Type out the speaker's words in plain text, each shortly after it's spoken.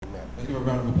Let's give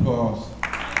a round of applause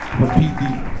for PD.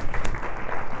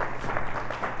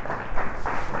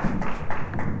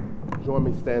 Join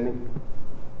me standing.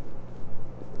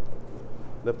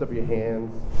 Lift up your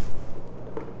hands.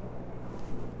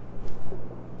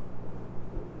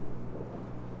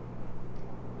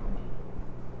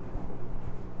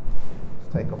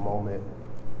 Just take a moment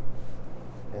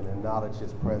and acknowledge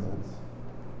His presence.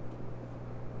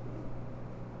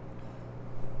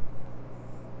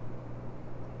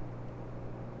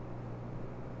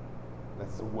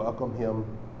 Let's welcome Him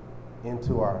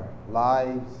into our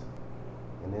lives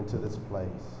and into this place.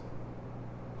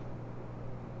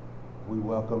 We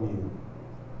welcome you,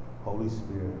 Holy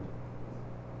Spirit.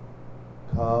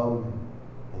 Come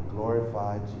and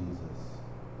glorify Jesus.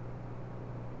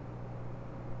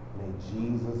 May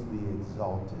Jesus be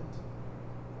exalted.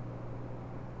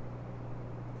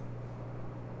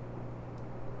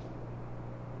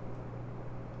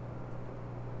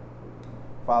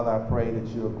 Father, I pray that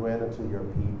you will grant unto your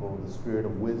people the spirit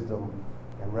of wisdom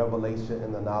and revelation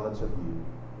in the knowledge of you,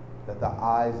 that the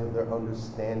eyes of their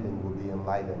understanding will be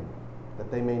enlightened, that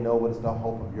they may know what is the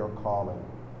hope of your calling,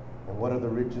 and what are the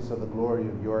riches of the glory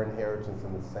of your inheritance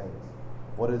in the saints,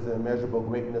 what is the immeasurable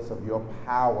greatness of your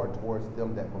power towards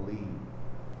them that believe.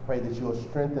 Pray that you will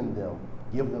strengthen them,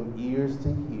 give them ears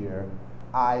to hear,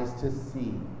 eyes to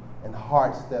see, and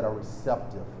hearts that are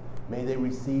receptive. May they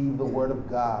receive the word of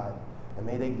God, and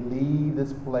may they leave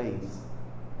this place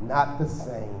not the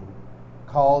same.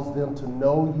 Cause them to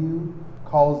know you,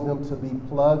 cause them to be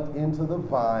plugged into the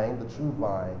vine, the true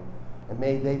vine, and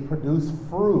may they produce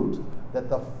fruit that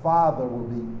the Father will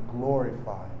be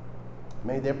glorified.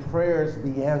 May their prayers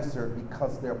be answered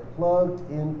because they're plugged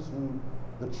into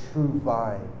the true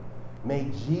vine.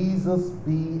 May Jesus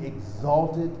be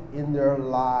exalted in their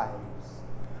lives.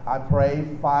 I pray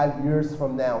 5 years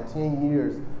from now, 10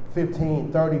 years,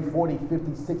 15, 30, 40,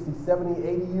 50, 60, 70,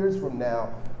 80 years from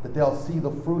now, that they'll see the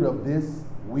fruit of this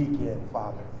weekend,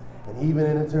 Father. And even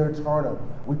in eternal,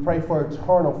 we pray for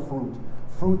eternal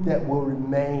fruit that will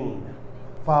remain.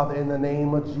 Father, in the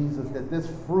name of Jesus, that this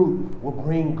fruit will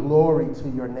bring glory to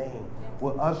your name,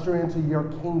 will usher into your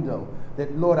kingdom.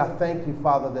 That, Lord, I thank you,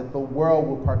 Father, that the world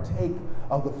will partake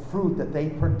of the fruit that they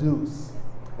produce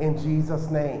in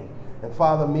Jesus' name. And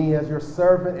Father, me as your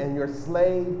servant and your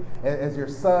slave, as your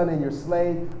son and your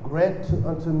slave, grant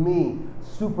unto me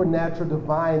supernatural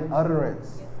divine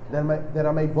utterance, that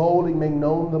I may boldly make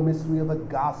known the mystery of the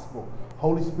gospel.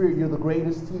 Holy Spirit, you're the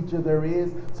greatest teacher there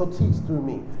is, so teach through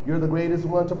me. You're the greatest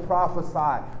one to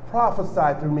prophesy.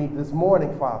 Prophesy through me this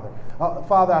morning, Father.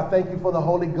 Father, I thank you for the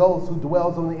Holy Ghost who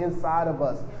dwells on the inside of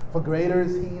us. For greater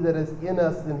is he that is in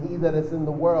us than he that is in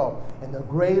the world. And the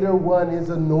greater one is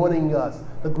anointing us.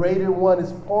 The greater one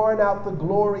is pouring out the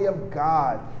glory of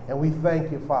God. And we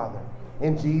thank you, Father.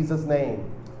 In Jesus'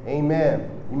 name, amen.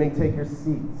 You may take your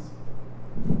seats.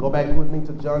 Go back with me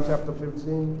to John chapter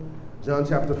 15. John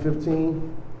chapter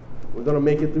 15. We're going to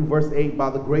make it through verse 8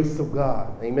 by the grace of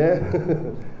God.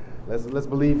 Amen. Let's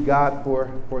believe God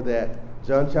for that.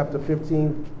 John chapter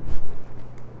 15,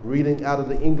 reading out of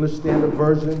the English Standard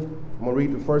Version. I'm going to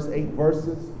read the first 8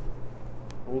 verses.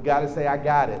 And you got to say, I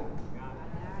got it.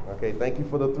 Okay, thank you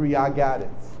for the 3 I got it.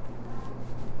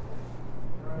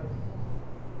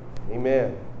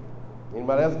 Amen.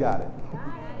 Anybody else got it?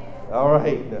 All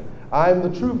right. I am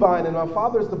the true vine, and my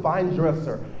Father is the vine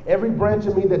dresser. Every branch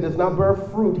in me that does not bear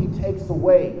fruit, he takes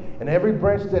away. And every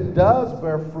branch that does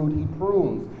bear fruit, he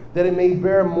prunes, that it may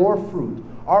bear more fruit.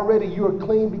 Already you are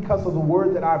clean because of the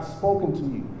word that I've spoken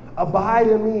to you. Abide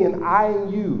in me, and I in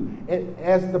you. And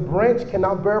as the branch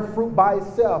cannot bear fruit by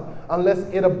itself unless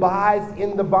it abides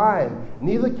in the vine,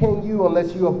 neither can you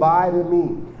unless you abide in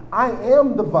me. I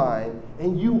am the vine,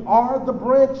 and you are the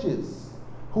branches.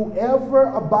 Whoever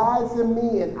abides in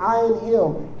me and I in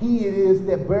him, he it is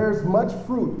that bears much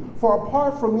fruit. For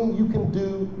apart from me, you can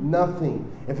do nothing.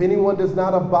 If anyone does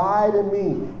not abide in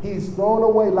me, he is thrown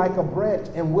away like a branch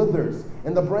and withers.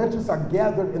 And the branches are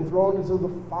gathered and thrown into the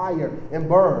fire and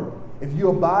burned. If you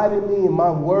abide in me and my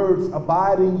words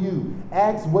abide in you,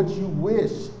 ask what you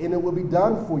wish and it will be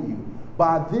done for you.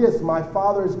 By this my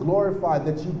Father is glorified,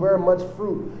 that you bear much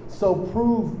fruit. So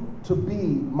prove to be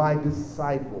my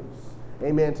disciples.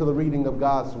 Amen, to the reading of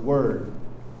God's word.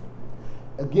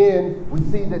 Again, we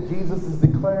see that Jesus is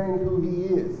declaring who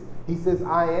he is. He says,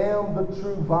 I am the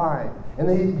true vine. And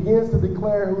then he begins to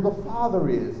declare who the Father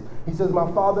is. He says,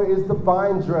 my Father is the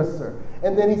vine dresser.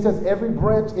 And then he says, every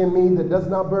branch in me that does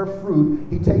not bear fruit,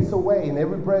 he takes away. And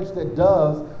every branch that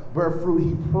does bear fruit,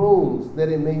 he prunes, that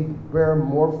it may bear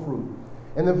more fruit.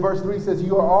 And then verse 3 says,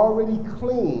 you are already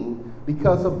clean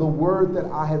because of the word that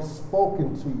I have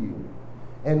spoken to you.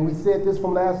 And we said this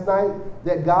from last night,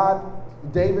 that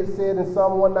David said in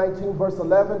Psalm 119, verse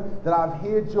 11, that I've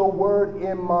hid your word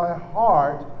in my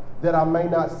heart that I may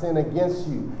not sin against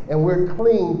you. And we're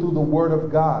clean through the word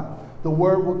of God. The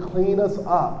word will clean us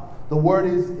up. The word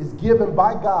is given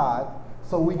by God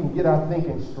so we can get our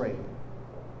thinking straight.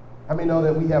 How many know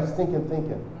that we have stinking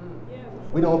thinking?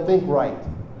 We don't think right.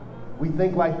 We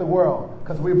think like the world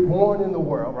because we're born in the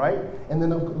world, right? And then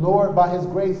the Lord, by his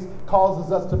grace,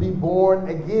 causes us to be born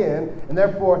again. And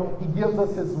therefore, he gives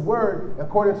us his word.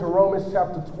 According to Romans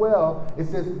chapter 12, it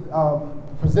says,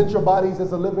 present your bodies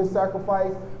as a living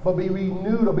sacrifice, but be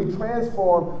renewed or be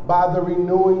transformed by the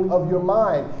renewing of your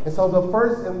mind. And so the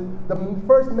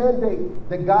first mandate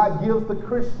that God gives the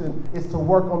Christian is to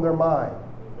work on their mind.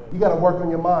 You got to work on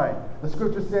your mind. The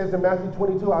scripture says in Matthew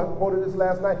 22, I quoted this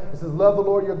last night, it says, love the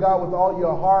Lord your God with all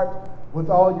your heart, with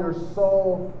all your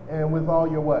soul, and with all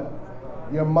your what?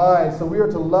 Your mind. So we are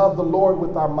to love the Lord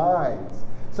with our minds.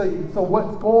 So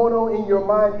what's going on in your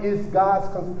mind is God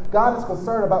is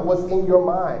concerned about what's in your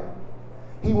mind.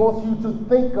 He wants you to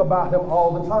think about him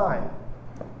all the time.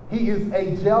 He is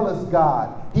a jealous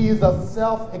God. He is a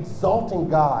self-exalting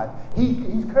God.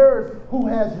 He cares who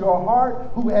has your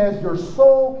heart, who has your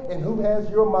soul, and who has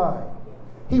your mind.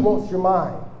 He wants your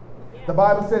mind. The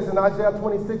Bible says in Isaiah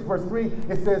 26, verse 3,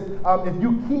 it says, if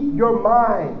you keep your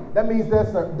mind, that means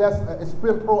it's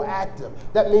been proactive.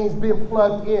 That means being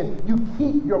plugged in. You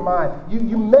keep your mind.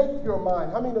 You make your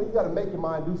mind. How many know you got to make your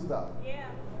mind do stuff? Yeah.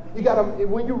 You got to,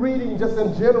 when you're reading just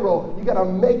in general, you got to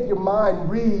make your mind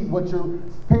read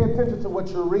pay attention to what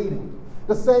you're reading.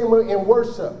 The same way in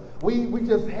worship. We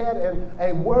just had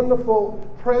a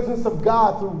wonderful presence of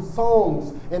God through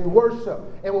songs and worship.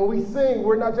 And when we sing,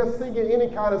 we're not just singing any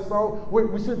kind of song.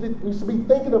 We should be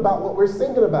thinking about what we're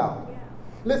singing about. Yeah.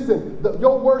 Listen,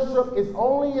 your worship is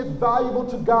only as valuable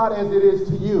to God as it is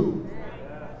to you.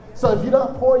 Yeah. So if you're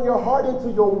not pouring your heart into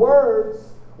your words,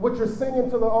 what you're singing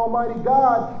to the Almighty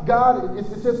God,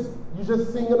 you're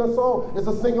just singing a song. It's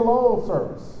a sing-along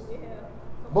service.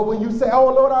 But when you say,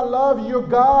 oh, Lord, I love you, you're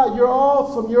God, you're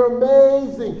awesome, you're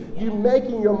amazing, you're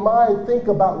making your mind think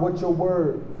about what your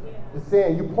word is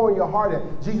saying. You're pouring your heart in.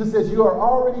 Jesus says, you are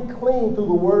already clean through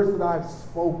the words that I've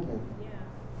spoken.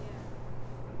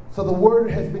 So the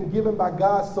word has been given by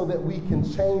God so that we can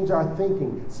change our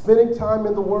thinking. Spending time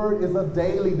in the word is a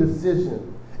daily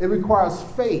decision. It requires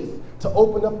faith to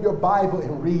open up your Bible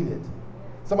and read it.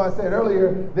 Somebody said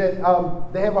earlier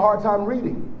that they have a hard time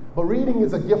reading. But reading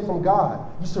is a gift from God.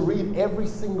 You should read every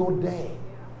single day.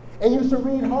 And you should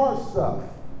read hard stuff.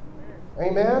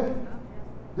 Amen?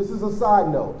 This is a side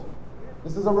note.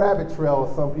 This is a rabbit trail,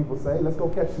 as some people say. Let's go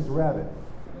catch this rabbit.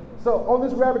 So on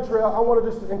this rabbit trail, I want to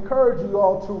just encourage you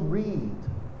all to read.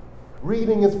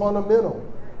 Reading is fundamental.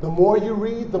 The more you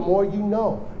read, the more you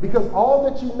know. Because all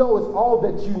that you know is all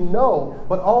that you know,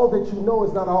 but all that you know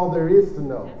is not all there is to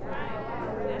know.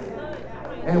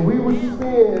 And we would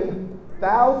spend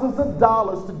thousands of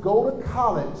dollars to go to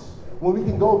college when we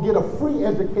can go get a free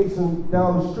education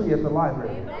down the street at the library.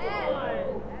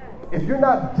 Amen. If you're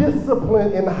not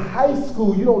disciplined in high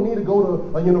school, you don't need to go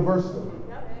to a university.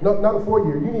 No, not a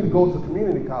 4-year. You need to go to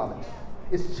community college.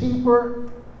 It's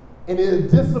cheaper and it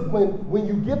is disciplined when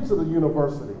you get to the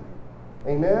university.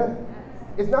 Amen?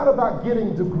 It's not about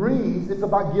getting degrees, it's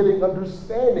about getting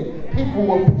understanding. People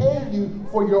will pay you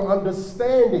for your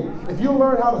understanding. If you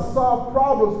learn how to solve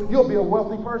problems, you'll be a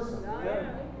wealthy person.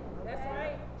 That's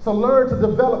right. So learn to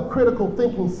develop critical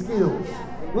thinking skills.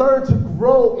 Learn to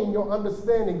grow in your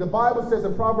understanding. The Bible says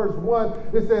in Proverbs 1,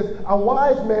 it says, a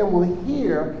wise man will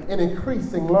hear in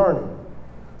increasing learning.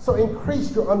 So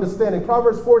increase your understanding.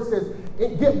 Proverbs 4 says,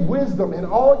 get wisdom, and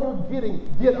all you're getting,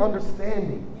 get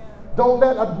understanding. Don't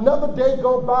let another day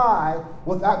go by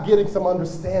without getting some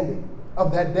understanding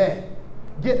of that day.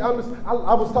 I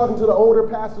was talking to the older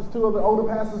pastors, 2 of the older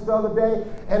pastors the other day,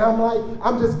 and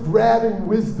I'm just grabbing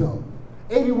wisdom.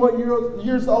 81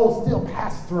 years old, still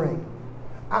pastoring.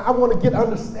 I want to get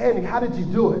understanding. How did you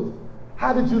do it?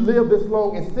 How did you live this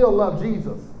long and still love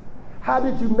Jesus? How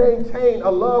did you maintain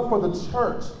a love for the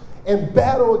church and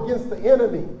battle against the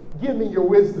enemy? Give me your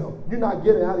wisdom. You're not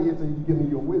getting out of here until you give me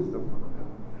your wisdom.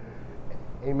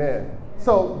 Amen.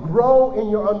 So grow in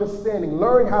your understanding.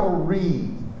 Learn how to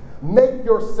read. Make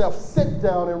yourself sit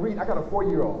down and read. I got a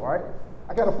 4-year-old, right?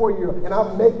 I got a 4-year-old, and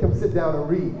I make him sit down and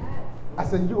read. I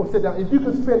said, you're going to sit down. If you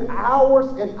can spend hours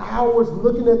and hours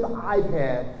looking at the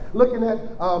iPad, looking at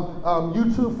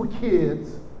YouTube for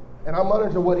kids, and I'm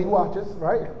monitoring what he watches,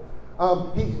 right? I'm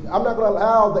not going to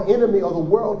allow the enemy or the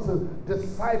world to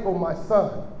disciple my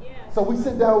son. So we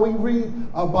sit down, we read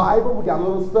a Bible. We got a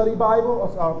little study Bible,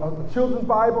 a children's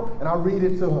Bible, and I read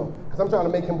it to him because I'm trying to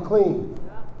make him clean.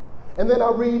 And then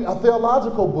I read a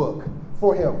theological book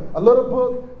for him, a little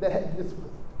book that is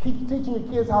teaching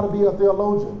your kids how to be a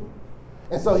theologian.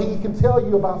 And so he can tell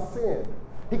you about sin.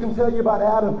 He can tell you about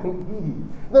Adam and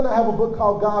Eve. Then I have a book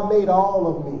called God Made All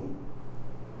of Me.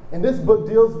 And this book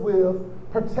deals with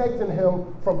protecting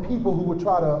him from people who would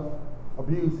try to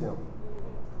abuse him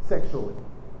sexually.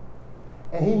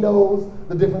 And he knows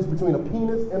the difference between a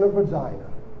penis and a vagina.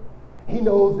 He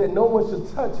knows that no one should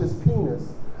touch his penis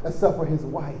except for his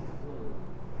wife.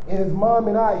 And his mom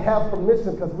and I have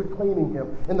permission because we're cleaning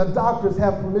him. And the doctors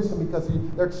have permission because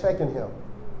they're checking him.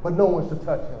 But no one should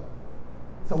touch him.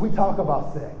 So we talk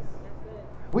about sex.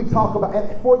 We talk about,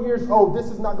 at 4 years old, this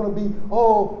is not going to be,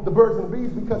 the birds and the bees,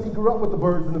 because he grew up with the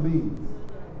birds and the bees.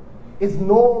 It's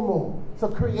normal. So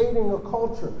creating a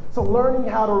culture. So learning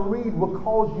how to read will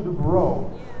cause you to grow.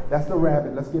 That's the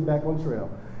rabbit. Let's get back on trail.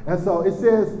 And so it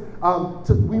says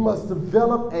we must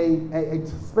develop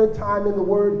spend time in the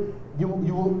Word. You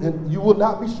will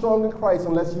not be strong in Christ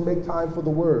unless you make time for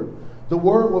the Word. The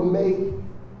Word will make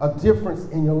a difference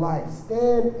in your life.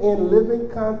 Stand in living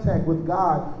contact with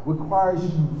God requires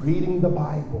you reading the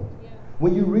Bible.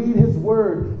 When you read His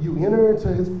Word, you enter into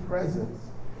His presence.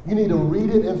 You need to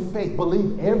read it in faith.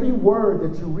 Believe every word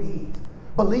that you read.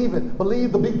 Believe it.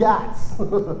 Believe the begots.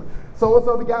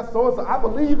 So-and-so begot so-and-so. I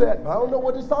believe that. I don't know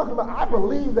what he's talking about. I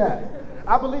believe that.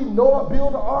 I believe Noah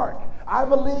built an ark. I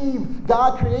believe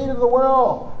God created the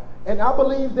world. And I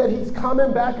believe that He's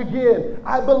coming back again.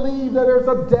 I believe that there's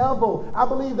a devil. I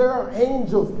believe there are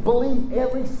angels. Believe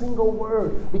every single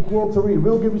word. Begin to read.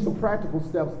 We'll give you some practical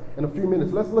steps in a few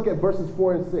minutes. Let's look at verses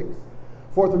 4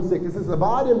 through 6. It says,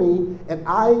 abide in me, and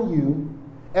I in you,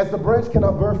 as the branch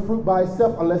cannot bear fruit by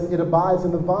itself unless it abides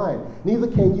in the vine. Neither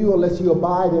can you unless you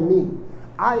abide in me.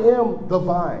 I am the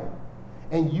vine,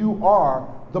 and you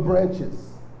are the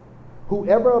branches.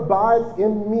 Whoever abides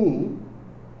in me,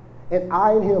 and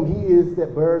I in him, he is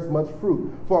that bears much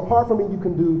fruit. For apart from me, you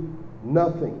can do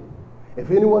nothing.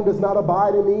 If anyone does not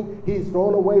abide in me, he is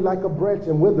thrown away like a branch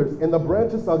and withers, and the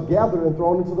branches are gathered and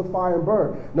thrown into the fire and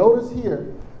burned. Notice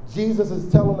here, Jesus is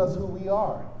telling us who we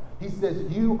are. He says,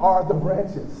 you are the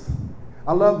branches.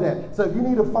 I love that. So if you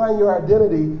need to find your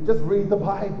identity, just read the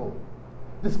Bible.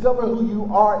 Discover who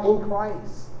you are in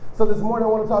Christ. So this morning I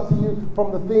want to talk to you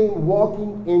from the theme,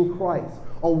 walking in Christ,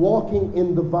 or walking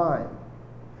in the vine.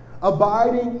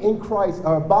 Abiding in Christ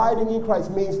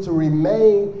means to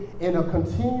remain in a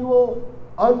continual,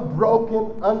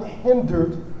 unbroken,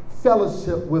 unhindered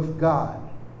fellowship with God.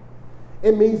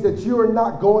 It means that you are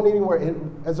not going anywhere.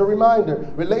 And as a reminder,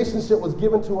 relationship was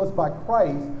given to us by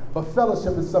Christ, but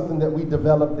fellowship is something that we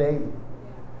develop daily.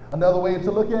 Another way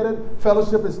to look at it,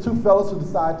 fellowship is two fellows who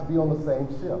decide to be on the same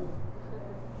ship.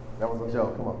 That was a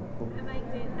joke. Come on.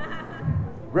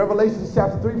 Revelation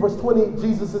chapter 3, verse 20,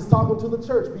 Jesus is talking to the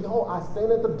church. Behold, I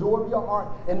stand at the door of your heart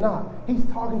and knock. He's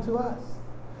talking to us.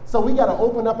 So we got to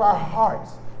open up our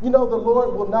hearts. You know, the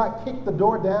Lord will not kick the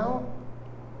door down.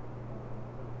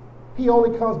 He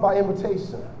only comes by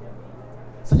invitation.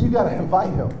 So you got to invite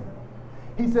him.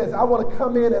 He says, I want to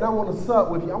come in and I want to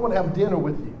sup with you. I want to have dinner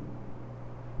with you.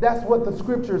 That's what the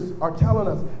scriptures are telling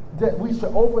us, that we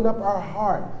should open up our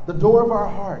heart, the door of our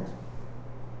heart.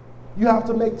 You have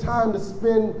to make time to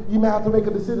spend, you may have to make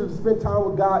a decision to spend time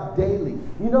with God daily.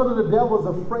 You know that the devil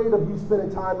is afraid of you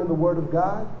spending time in the Word of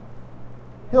God.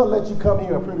 He'll let you come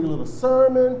hear a pretty little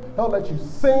sermon. He'll let you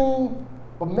sing.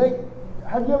 But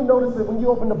have you ever noticed that when you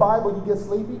open the Bible, you get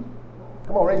sleepy?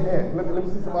 Come on, raise your hand. Let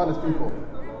me see some honest people.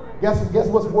 Guess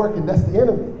what's working? That's the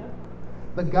enemy.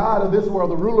 The God of this world,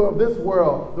 the ruler of this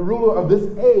world, the ruler of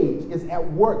this age is at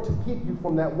work to keep you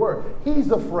from that word.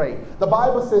 He's afraid. The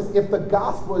Bible says if the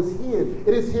gospel is hid,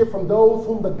 it is hid from those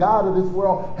whom the God of this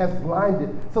world has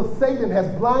blinded. So Satan has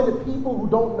blinded people who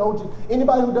don't know Jesus.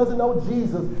 Anybody who doesn't know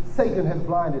Jesus, Satan has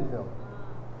blinded them.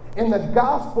 And the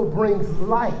gospel brings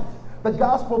light. The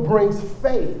gospel brings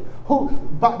faith. The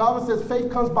Bible says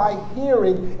faith comes by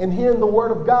hearing and hearing the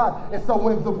word of God. And so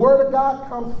when the word of God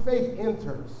comes, faith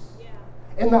enters.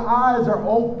 And the eyes are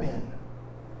open.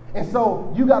 And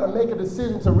so you got to make a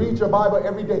decision to read your Bible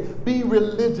every day. Be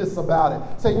religious about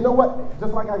it. Say, you know what?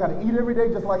 Just like I got to eat every day,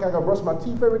 just like I got to brush my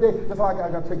teeth every day, just like I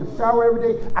got to take a shower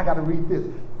every day, I got to read this.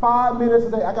 5 minutes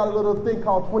a day. I got a little thing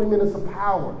called 20 minutes of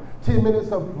power. 10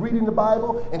 minutes of reading the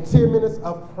Bible and 10 minutes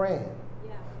of praying.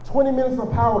 20 minutes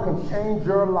of power can change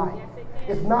your life.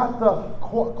 It's not the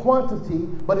quantity,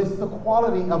 but it's the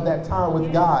quality of that time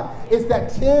with God. It's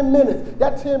that 10 minutes.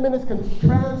 That 10 minutes can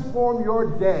transform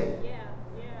your day.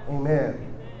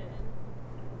 Amen.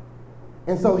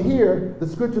 And so here, the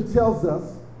scripture tells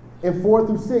us in 4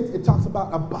 through 6, it talks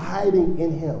about abiding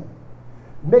in him.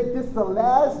 Make this the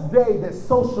last day that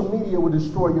social media will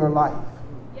destroy your life.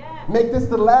 Yes. Make this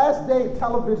the last day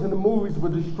television and movies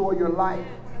will destroy your life.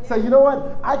 Yes. Say, you know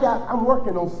what? I'm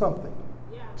working on something.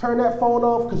 Yeah. Turn that phone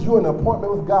off because you're in an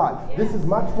appointment with God. Yeah. This is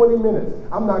my 20 minutes.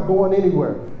 I'm not going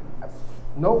anywhere.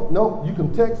 No, you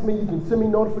can text me, you can send me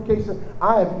notification.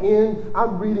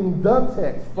 I'm reading the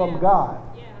text from God.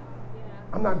 Yeah. Yeah.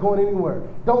 I'm not going anywhere.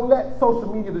 Don't let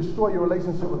social media destroy your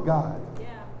relationship with God. Yeah.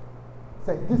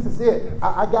 Say, this is it.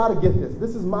 I got to get this.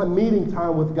 This is my meeting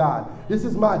time with God. This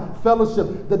is my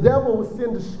fellowship. The devil will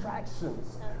send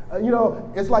distractions.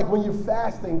 It's like when you're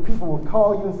fasting, people will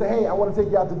call you and say, hey, I want to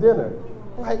take you out to dinner.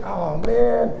 Like, oh,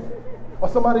 man. Or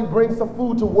somebody brings some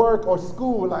food to work or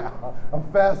school, like, I'm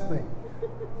fasting.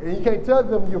 And you can't tell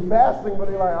them you're fasting, but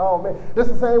they're like, oh, man. That's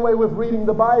the same way with reading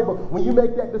the Bible. When you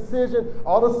make that decision,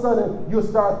 all of a sudden, you'll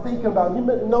start thinking about it. You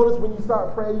notice when you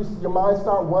start praying, your mind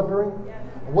start wondering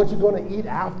what you're going to eat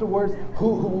afterwards,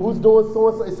 who's doing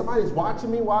so-and-so. If somebody's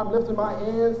watching me while I'm lifting my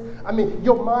hands,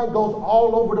 your mind goes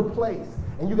all over the place.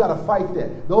 And you got to fight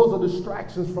that. Those are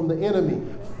distractions from the enemy.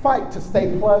 Fight to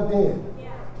stay plugged in.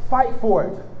 Fight for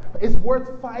it. It's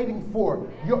worth fighting for.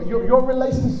 Your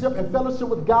relationship and fellowship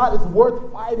with God is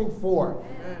worth fighting for.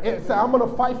 And say, I'm going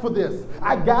to fight for this.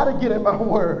 I got to get in my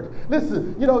word.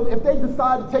 Listen, if they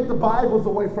decide to take the Bibles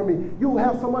away from me, you will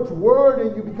have so much word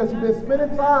in you because you've been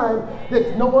spending time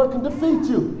that no one can defeat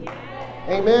you.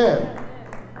 Amen.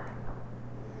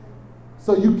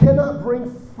 So you cannot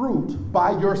bring fruit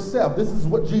by yourself. This is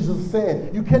what Jesus is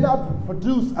saying. You cannot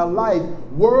produce a life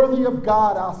worthy of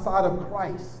God outside of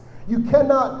Christ. You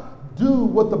cannot do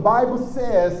what the Bible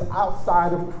says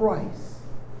outside of Christ.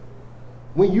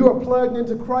 When you are plugged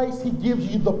into Christ, he gives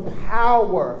you the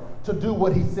power to do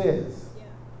what he says. Yeah.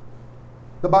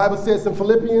 The Bible says in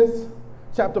Philippians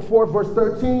chapter 4, verse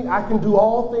 13, I can do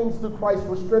all things through Christ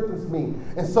which strengthens me.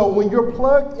 And so when you're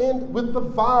plugged in with the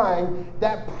vine,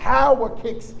 that power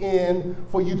kicks in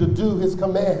for you to do his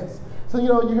commands. So,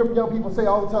 you hear young people say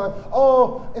all the time,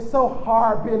 oh, it's so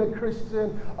hard being a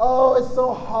Christian. Oh, it's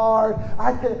so hard.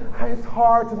 It's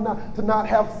hard to not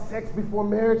have sex before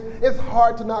marriage. It's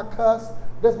hard to not cuss.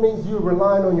 That means you're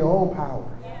relying on your own power.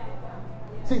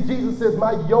 See, Jesus says,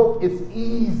 my yoke is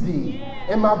easy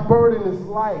and my burden is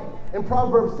light. And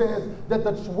Proverbs says that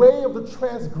the way of the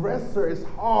transgressor is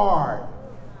hard.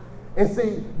 And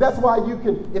see, that's why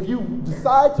if you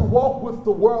decide to walk with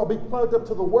the world, be plugged up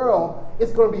to the world,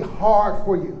 it's going to be hard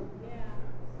for you.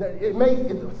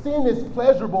 Sin is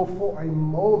pleasurable for a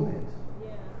moment.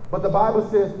 Yeah. But the Bible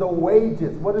says the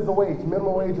wages, what is the wage?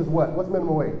 Minimum wage is what? What's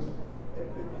minimum wage?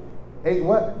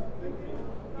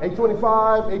 $8.25,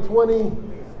 $8.20.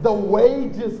 The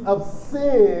wages of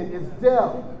sin is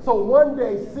death. So one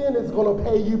day sin is going to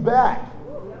pay you back.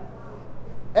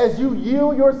 As you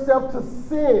yield yourself to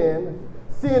sin,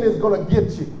 sin is going to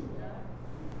get you.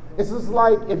 It's just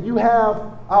like if you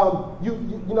have,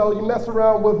 you mess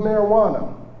around with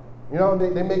marijuana.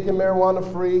 They making marijuana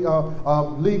free,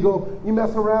 legal. You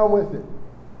mess around with it.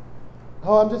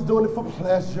 Oh, I'm just doing it for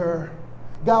pleasure.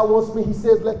 God wants me, he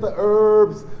says, let the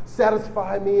herbs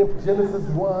satisfy me in Genesis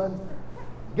 1.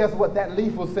 Guess what? That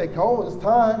leaf will say, come on, it's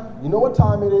time. You know what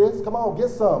time it is. Come on, get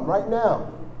some right now.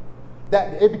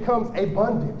 That it becomes a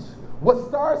bondage. What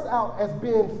starts out as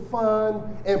being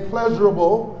fun and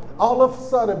pleasurable, all of a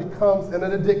sudden becomes an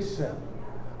addiction.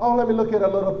 Oh, let me look at a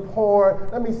little porn.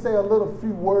 Let me say a little few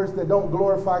words that don't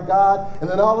glorify God. And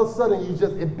then all of a sudden,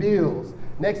 it builds.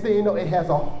 Next thing you know, it has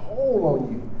a hold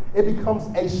on you. It becomes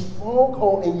a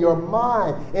stronghold in your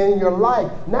mind and in your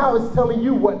life. Now it's telling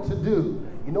you what to do.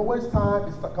 You know what it's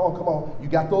time? Come on. You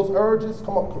got those urges?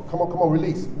 Come on,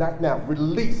 release. Now,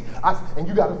 release. And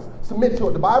you got to submit to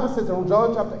it. The Bible says in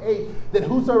John chapter 8 that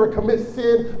whosoever commits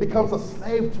sin becomes a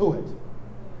slave to it.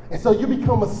 And so you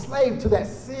become a slave to that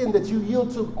sin that you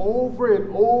yield to over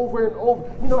and over and over.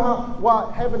 You know how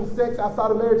while having sex outside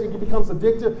of marriage, it becomes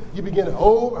addictive? You begin to,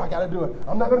 I got to do it.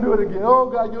 I'm not going to do it again. Oh,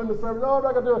 God, you're in the service. Oh, I'm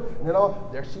not going to do it.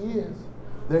 And there she is.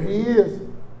 There he is.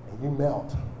 And you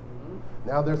melt.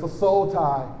 Now there's a soul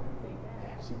tie.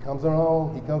 She comes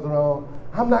around, he comes around.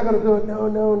 I'm not going to do it.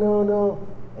 No.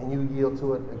 And you yield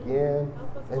to it again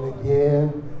and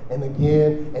again and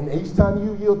again. And each time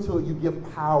you yield to it, you give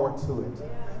power to it.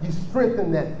 You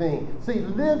strengthen that thing. See,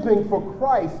 living for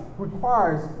Christ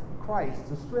requires Christ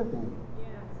to strengthen you.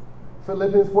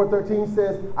 Philippians 4:13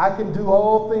 says, I can do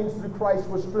all things through Christ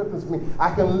which strengthens me.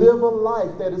 I can live a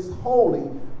life that is holy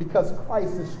because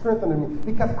Christ is strengthening me,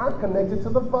 because I'm connected to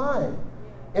the vine.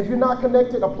 If you're not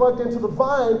connected or plugged into the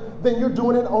vine, then you're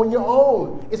doing it on your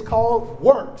own. It's called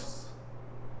works.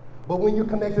 But when you're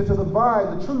connected to the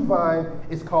vine, the true vine,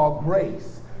 is called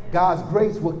grace. God's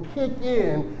grace will kick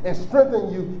in and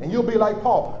strengthen you, and you'll be like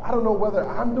Paul. I don't know whether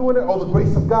I'm doing it or the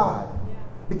grace of God,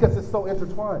 because it's so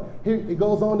intertwined. Here it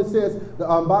goes on, it says, the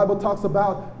Bible talks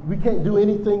about we can't do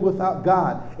anything without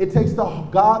God. It takes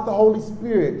God, the Holy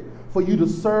Spirit, for you to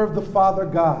serve the Father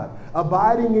God.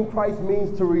 Abiding in Christ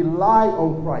means to rely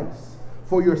on Christ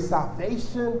for your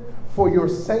salvation, for your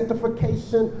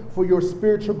sanctification, for your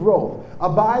spiritual growth.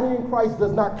 Abiding in Christ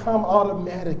does not come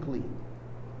automatically.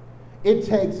 It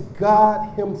takes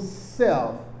God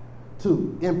Himself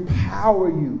to empower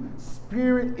you,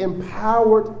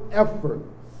 Spirit-empowered efforts.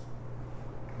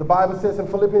 The Bible says in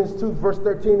Philippians 2, verse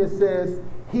 13, it says,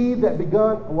 He that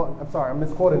begun, well, I'm sorry, I'm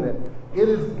misquoting it. It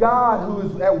is God who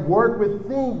is at work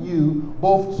within you,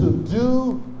 both to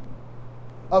do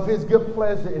of His good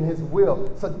pleasure and His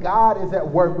will. So God is at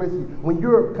work with you. When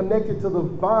you're connected to the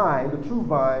vine, the true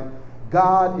vine,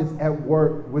 God is at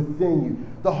work within you.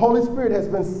 The Holy Spirit has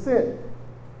been sent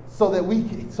so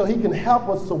He can help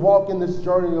us to walk in this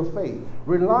journey of faith.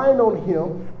 Relying on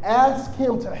Him, ask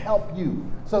Him to help you.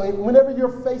 So whenever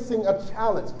you're facing a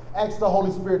challenge, ask the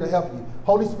Holy Spirit to help you.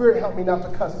 Holy Spirit, help me not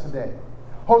to cuss today.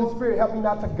 Holy Spirit, help me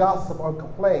not to gossip or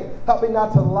complain. Help me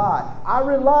not to lie. I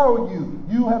rely on you.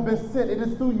 You have been sent. It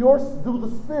is through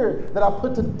the Spirit that I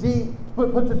put to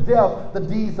death the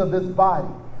deeds of this body.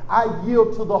 I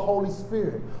yield to the Holy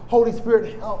Spirit. Holy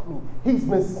Spirit, help me. He's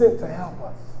been sent to help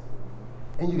us.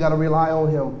 And you got to rely on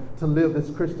Him to live this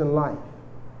Christian life.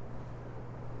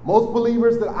 Most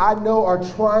believers that I know are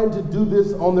trying to do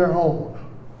this on their own.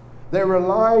 They're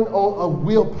relying on a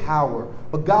willpower,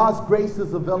 but God's grace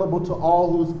is available to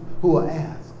all who will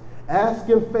ask. Ask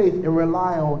in faith and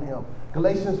rely on Him.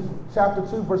 Galatians chapter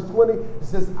 2, verse 20, it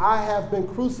says, I have been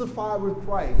crucified with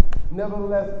Christ.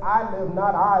 Nevertheless, I live,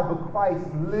 not I, but Christ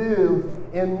lives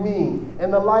in me.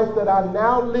 And the life that I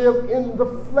now live in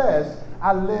the flesh,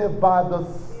 I live by the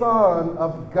Son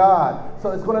of God.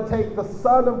 So it's going to take the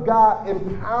Son of God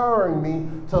empowering me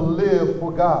to live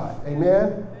for God.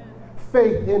 Amen?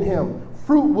 Faith in Him.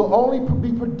 Fruit will only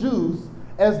be produced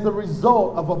as the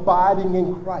result of abiding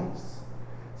in Christ.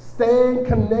 Staying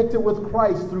connected with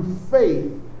Christ through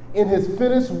faith in His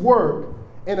finished work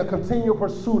and a continual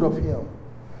pursuit of Him.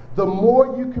 The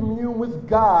more you commune with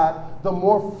God, the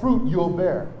more fruit you'll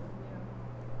bear.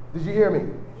 Did you hear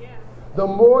me? Yeah. The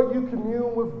more you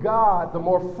commune with God, the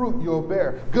more fruit you'll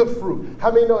bear. Good fruit. How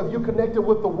many know if you're connected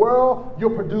with the world,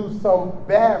 you'll produce some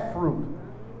bad fruit?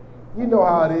 You know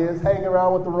how it is, hanging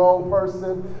around with the wrong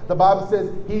person. The Bible says,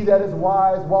 he that is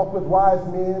wise, walk with wise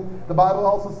men. The Bible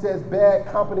also says, bad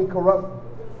company corrupt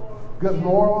good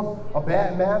morals, or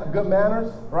good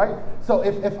manners, right? So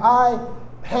if I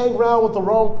hang around with the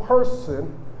wrong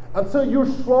person, until you're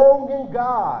stronger in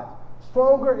God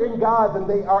than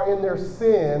they are in their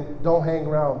sin, don't hang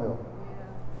around them.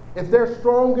 If they're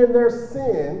stronger in their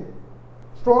sin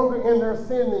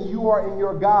than you are in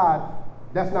your God,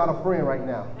 that's not a friend right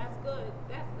now. That's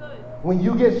good. When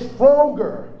you get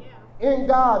stronger in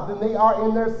God than they are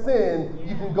in their sin,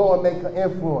 you can go and make an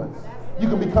influence. You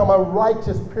can become a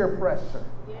righteous peer pressure.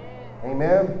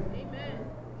 Amen?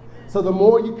 So the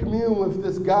more you commune with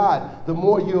this God, the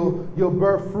more you'll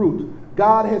bear fruit.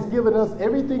 God has given us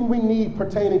everything we need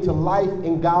pertaining to life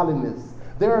and godliness.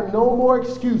 There are no more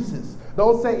excuses.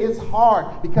 Don't say it's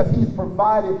hard, because He's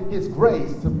provided His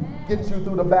grace to get you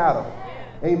through the battle.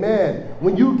 Amen.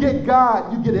 When you get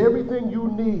God, you get everything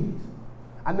you need.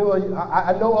 I know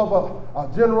of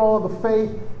a general of the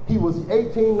faith. He was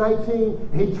 18, 19,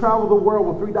 and he traveled the world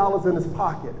with $3 in his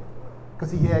pocket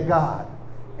because he had God.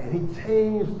 And he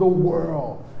changed the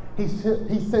world. He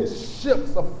sent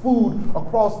ships of food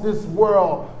across this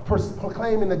world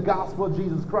proclaiming the gospel of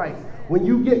Jesus Christ. When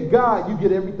you get God, you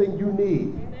get everything you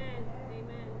need.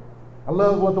 Amen. I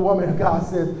love what the woman of God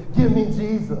says, give me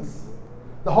Jesus.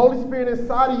 The Holy Spirit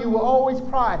inside of you will always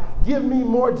cry, give me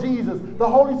more Jesus. The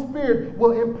Holy Spirit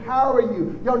will empower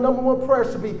you. Your number one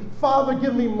prayer should be, Father,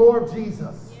 give me more of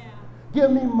Jesus. Yeah.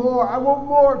 Give me more. I want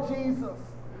more of Jesus.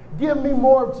 Give me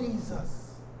more of Jesus.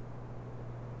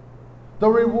 The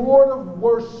reward of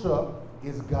worship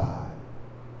is God.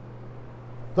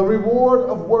 The reward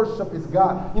of worship is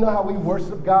God. You know how we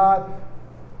worship God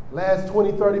last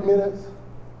 20, 30 minutes?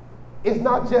 It's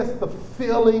not just the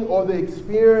feeling or the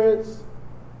experience.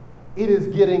 It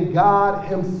is getting God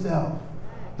Himself.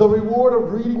 The reward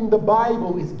of reading the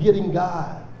Bible is getting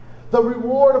God. The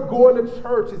reward of going to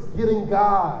church is getting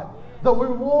God. The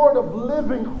reward of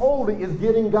living holy is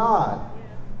getting God.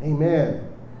 Amen.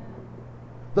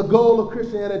 The goal of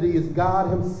Christianity is God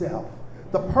Himself.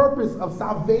 The purpose of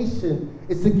salvation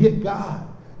is to get God.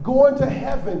 Going to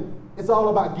heaven It's all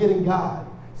about getting God.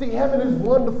 See, heaven is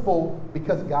wonderful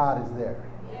because God is there.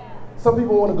 Some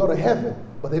people want to go to heaven,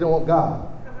 but they don't want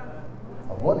God.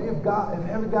 I wonder if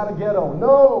heaven got a ghetto.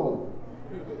 No.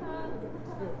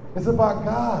 It's about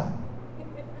God.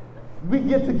 We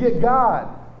get to get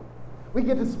God. We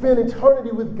get to spend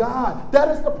eternity with God. That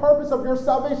is the purpose of your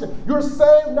salvation. You're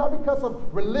saved not because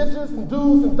of religious and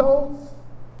do's and don'ts.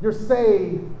 You're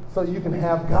saved so you can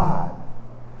have God.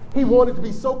 He wanted to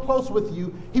be so close with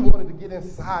you, he wanted to get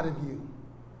inside of you.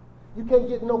 You can't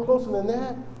get no closer than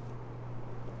that.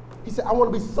 He said, I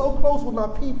want to be so close with my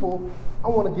people, I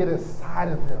want to get inside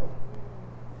of them.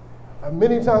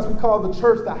 Many times we call the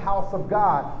church the house of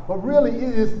God, but really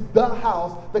it is the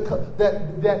house that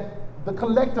the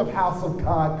collective house of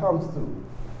God comes to.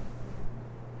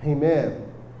 Amen.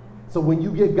 So when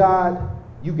you get God,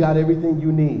 you got everything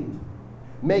you need.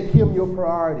 Make him your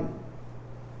priority.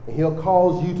 And he'll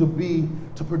cause you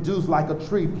to produce like a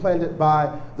tree planted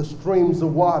by the streams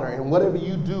of water. And whatever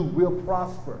you do will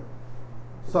prosper.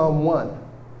 Psalm 1.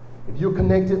 If you're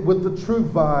connected with the true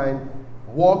vine,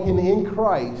 walking in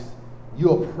Christ,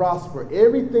 you'll prosper.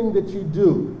 Everything that you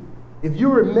do, if you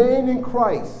remain in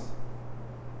Christ,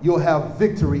 you'll have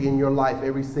victory in your life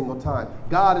every single time.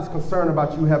 God is concerned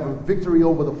about you having victory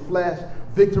over the flesh,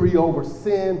 victory over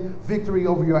sin, victory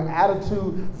over your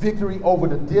attitude, victory over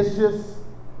the dishes.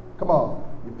 Come on.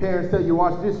 Your parents tell you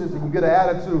wash dishes and you get an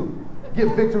attitude.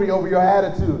 Get victory over your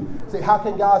attitude. Say, how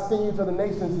can God send you to the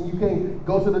nations and you can't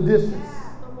go to the dishes?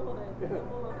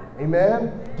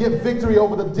 Amen. Get victory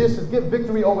over the dishes. Get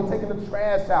victory over taking the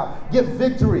trash out. Get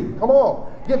victory. Come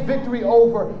on. Get victory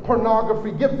over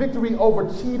pornography. Get victory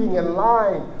over cheating and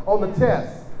lying on the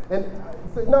test. And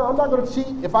say, no, I'm not going to cheat.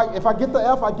 If I get the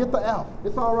F, I get the F.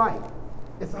 It's all right.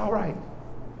 It's all right.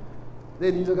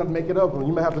 Then you just got to make it up. And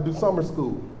you may have to do summer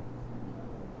school.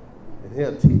 And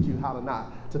he'll teach you how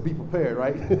to be prepared,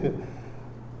 right?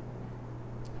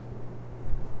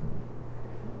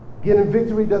 Getting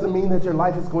victory doesn't mean that your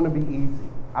life is going to be easy.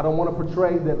 I don't want to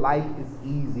portray that life is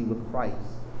easy with Christ.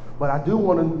 But I do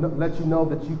want to let you know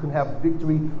that you can have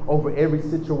victory over every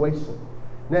situation.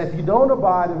 Now, if you don't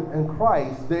abide in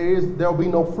Christ, there'll be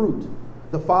no fruit.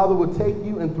 The Father will take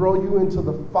you and throw you into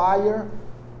the fire,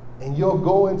 and you'll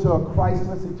go into a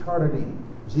Christless eternity.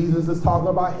 Jesus is talking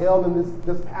about hell in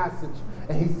this passage.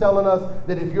 And he's telling us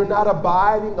that if you're not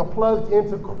abiding or plugged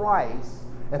into Christ,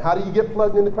 and how do you get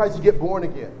plugged into Christ? You get born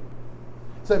again.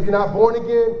 So if you're not born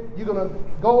again, you're going to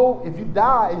go, if you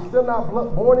die and still not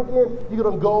born again, you're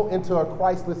going to go into a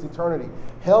Christless eternity.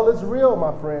 Hell is real,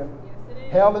 my friend. Yes, it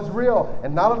is. Hell is real.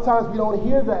 And a lot of times we don't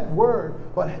hear that word,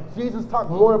 but Jesus talked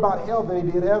more about hell than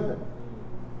he did heaven.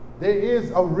 There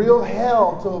is a real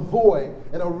hell to avoid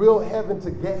and a real heaven to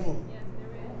gain. Yes,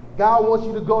 there is. God wants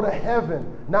you to go to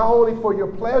heaven, not only for your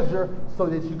pleasure, so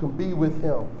that you can be with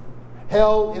him.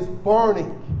 Hell is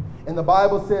burning. And the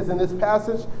Bible says in this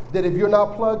passage that if you're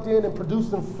not plugged in and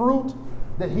producing fruit,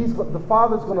 that the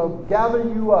Father's going to gather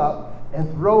you up and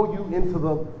throw you into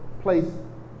the place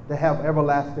to have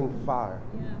everlasting fire.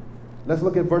 Yeah. Let's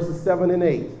look at verses 7 and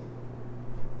 8.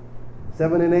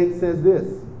 7 and 8 says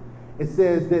this. It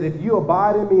says that if you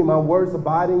abide in me, my words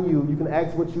abide in you, you can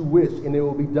ask what you wish, and it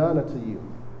will be done unto you,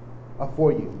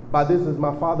 for you. By this is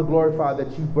my Father glorified,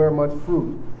 that you bear much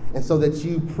fruit, and so that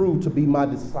you prove to be my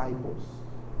disciples.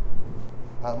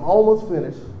 I'm almost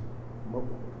finished.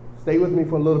 Stay with me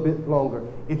for a little bit longer.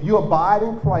 If you abide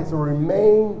in Christ or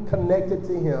remain connected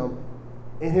to him,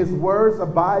 and his words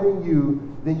abide in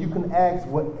you, then you can ask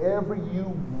whatever you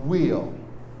will,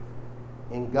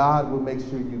 and God will make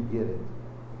sure you get it.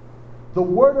 The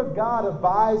word of God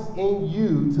abides in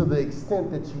you to the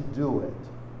extent that you do it.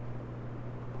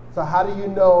 So how do you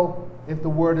know if the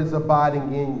word is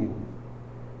abiding in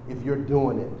you? If you're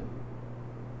doing it.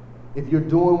 If you're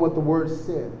doing what the word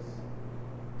says,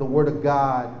 the word of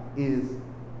God is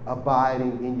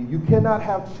abiding in you. You cannot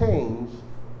have change.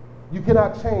 You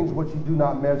cannot change what you do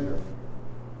not measure.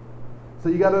 So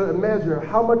you got to measure,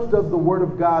 how much does the word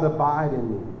of God abide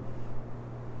in me?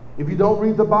 If you don't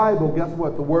read the Bible, guess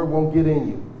what? The word won't get in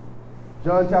you.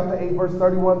 John chapter 8, verse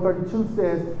 31, 32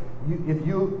 says, if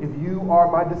you are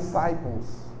my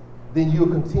disciples, then you'll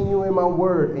continue in my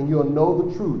word and you'll know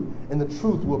the truth, and the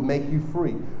truth will make you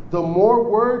free. The more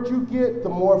word you get, the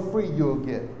more free you'll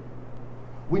get.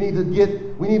 We need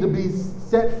to be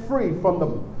set free from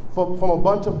a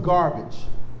bunch of garbage.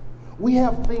 We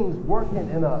have things working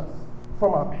in us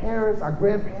from our parents, our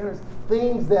grandparents,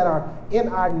 things that are in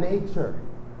our nature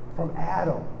from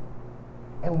Adam.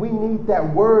 And we need that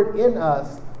word in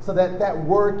us so that that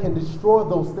word can destroy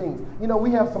those things. You know,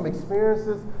 we have some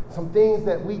experiences, some things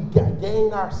that we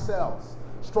gain ourselves.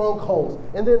 strongholds.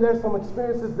 And then there's some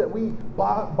experiences that we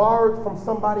borrowed from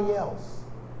somebody else.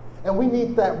 And we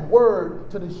need that word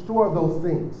to destroy those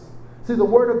things. See, the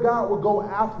word of God will go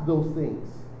after those things.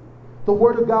 The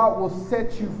word of God will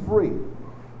set you free.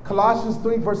 Colossians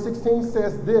 3 verse 16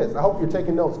 says this. I hope you're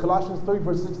taking notes. Colossians 3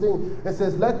 verse 16, it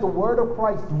says, let the word of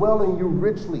Christ dwell in you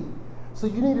richly. So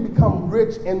you need to become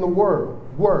rich in the word.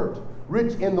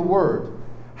 Rich in the word.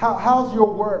 How's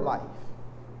your word life?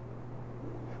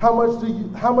 How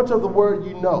much of the word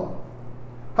you know?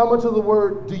 How much of the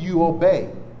word do you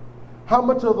obey? How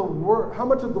much of the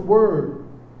word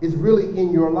is really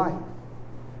in your life?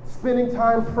 Spending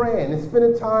time praying and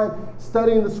spending time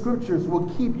studying the scriptures will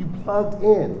keep you plugged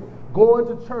in. Going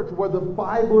to church where the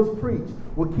Bible is preached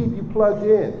will keep you plugged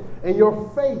in. And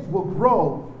your faith will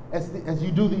grow as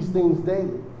you do these things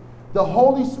daily. The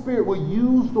Holy Spirit will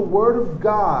use the Word of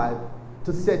God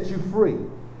to set you free,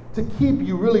 to keep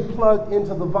you really plugged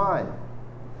into the vine,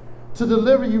 to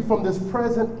deliver you from this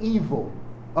present evil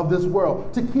of this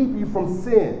world, to keep you from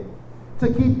sin, to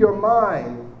keep your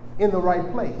mind in the right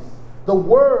place. The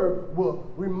word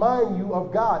will remind you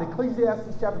of God.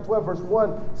 Ecclesiastes chapter 12 verse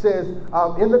 1 says,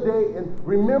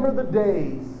 remember the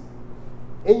days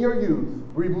in your youth.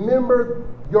 Remember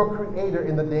your Creator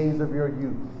in the days of your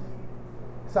youth.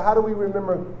 So how do we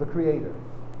remember the Creator?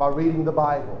 By reading the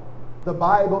Bible. The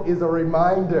Bible is a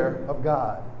reminder of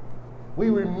God. We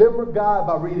remember God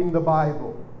by reading the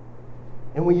Bible.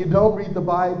 And when you don't read the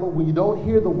Bible, when you don't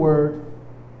hear the word,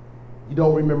 you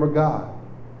don't remember God.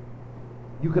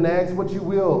 You can ask what you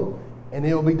will, and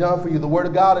it will be done for you. The word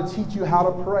of God will teach you how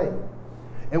to pray.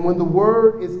 And when the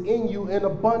word is in you in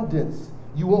abundance,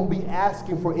 you won't be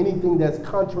asking for anything that's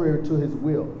contrary to his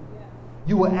will.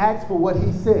 You will ask for what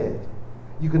he said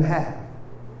you can have.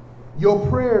 Your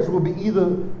prayers will be either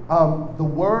the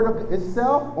word of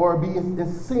itself or be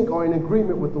in sync or in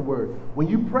agreement with the word. When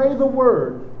you pray the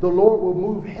word, the Lord will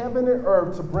move heaven and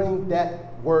earth to bring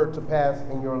that word to pass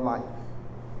in your life.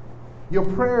 Your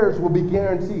prayers will be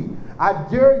guaranteed. I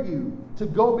dare you to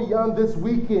go beyond this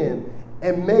weekend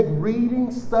and make reading,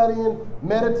 studying,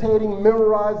 meditating,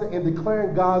 memorizing, and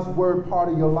declaring God's word part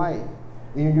of your life.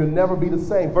 And you'll never be the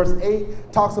same. Verse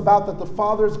 8 talks about that the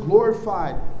Father is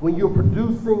glorified when you're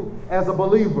producing as a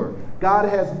believer. God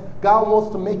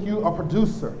wants to make you a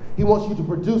producer. He wants you to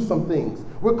produce some things.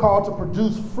 We're called to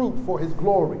produce fruit for his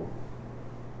glory.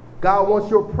 God wants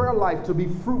your prayer life to be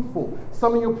fruitful.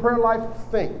 Some of your prayer life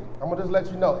stink. I'm going to just let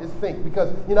you know, it stink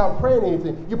because you're not praying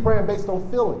anything. You're praying based on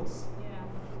feelings. Yeah.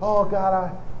 Oh, God,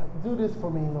 I do this for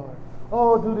me, Lord.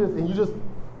 Oh, do this. And you just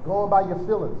going by your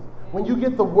feelings. When you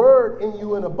get the word in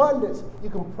you in abundance, you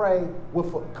can pray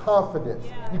with confidence.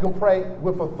 Yeah. You can pray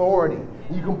with authority.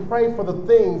 Yeah. You can pray for the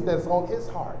things that's on his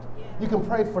heart. Yeah. You can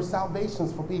pray for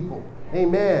salvations for people.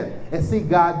 Amen. And see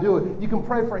God do it. You can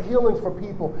pray for healings for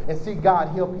people and see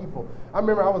God heal people. I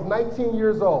remember I was 19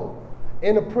 years old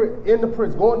in the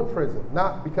prison, going to prison.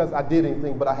 Not because I did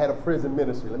anything, but I had a prison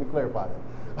ministry. Let me clarify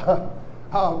that.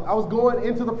 I was going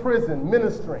into the prison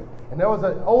ministering. And there was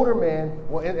an older man,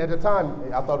 well, at the time,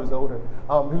 I thought he was older.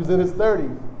 He was in his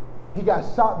 30s. He got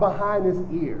shot behind his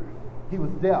ear. He was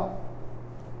deaf.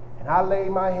 And I laid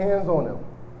my hands on him.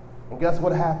 And guess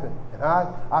what happened? And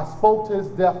I spoke to his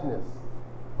deafness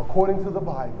according to the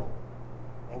Bible.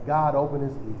 And God opened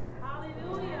his ear.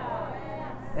 Hallelujah.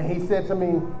 And he said to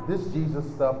me, this Jesus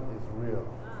stuff is real.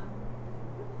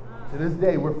 To this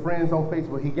day, we're friends on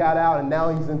Facebook. He got out and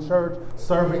now he's in church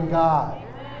serving God.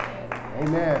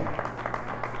 Amen.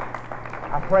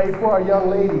 I prayed for a young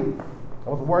lady. I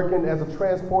was working as a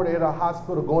transporter at a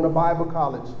hospital, going to Bible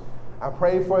college. I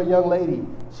prayed for a young lady.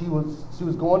 She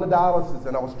was going to dialysis,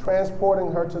 and I was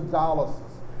transporting her to dialysis.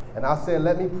 And I said,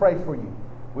 let me pray for you.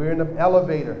 We're in the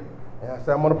elevator. And I said,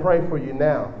 I'm going to pray for you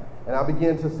now. And I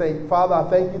began to say, Father, I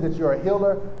thank you that you're a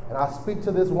healer. And I speak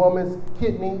to this woman's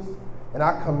kidneys. And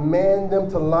I command them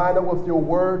to line up with your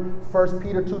word. 1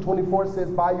 Peter 2:24 says,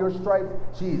 by your stripes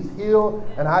she is healed.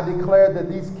 And I declare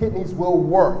that these kidneys will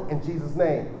work in Jesus'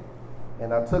 name.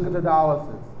 And I took her to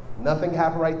dialysis. Nothing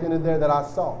happened right then and there that I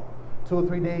saw. 2 or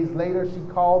 3 days later, she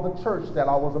called the church that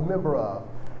I was a member of.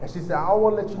 And she said, I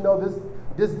want to let you know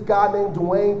this guy named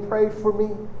Dwayne prayed for me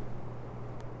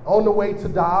on the way to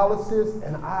dialysis.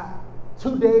 And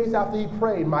 2 days after he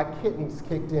prayed, my kidneys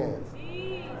kicked in.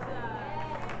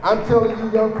 I'm telling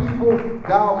you, young people,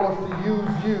 God wants to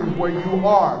use you where you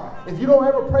are. If you don't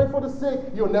ever pray for the sick,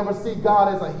 you'll never see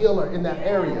God as a healer in that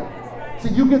area. See,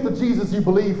 you get the Jesus you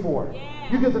believe for.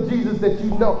 You get the Jesus that you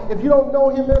know. If you don't know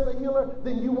him as a healer,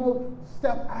 then you won't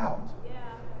step out.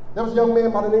 There was a young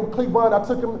man by the name of Cleveland. I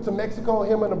took him to Mexico,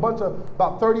 him and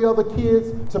about 30 other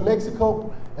kids to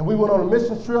Mexico, and we went on a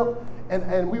mission trip.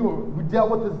 and we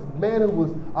dealt with this man who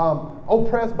was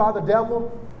oppressed by the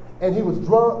devil, and he was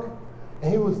drunk,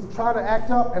 and he was trying to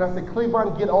act up. And I said,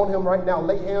 Cleavon, get on him right now,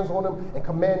 lay hands on him, and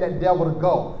command that devil to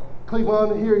go.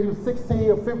 Cleavon here, he was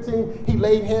 16 or 15. He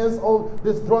laid hands on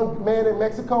this drunk man in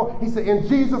Mexico. He said, in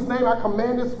Jesus' name, I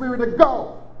command this spirit to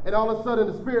go. And all of a sudden,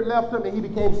 the spirit left him, and he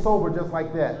became sober just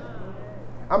like that.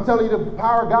 I'm telling you, the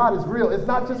power of God is real. It's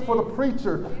not just for the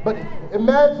preacher, but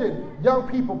imagine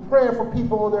young people praying for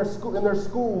people in their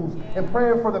schools and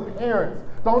praying for the parents.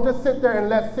 Don't just sit there and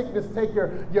let sickness take your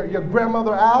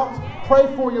grandmother out.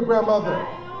 Pray for your grandmother.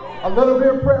 A little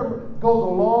bit of prayer goes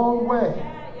a long way.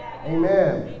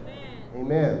 Amen.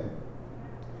 Amen.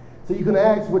 So you can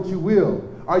ask what you will.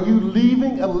 Are you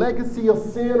leaving a legacy of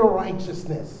sin or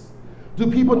righteousness? Do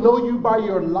people know you by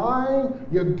your lying,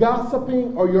 your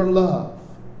gossiping, or your love?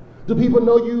 Do people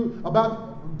know you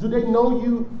do they know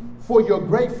you for your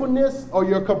gratefulness or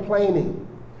your complaining?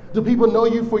 Do people know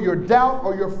you for your doubt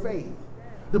or your faith?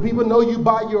 Do people know you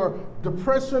by your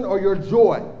depression or your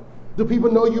joy? Do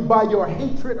people know you by your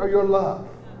hatred or your love?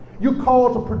 You're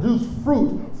called to produce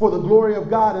fruit for the glory of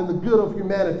God and the good of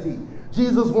humanity.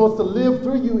 Jesus wants to live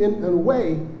through you in a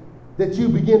way that you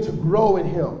begin to grow in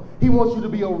him. He wants you to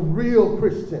be a real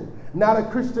Christian, not a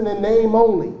Christian in name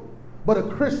only, but a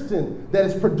Christian that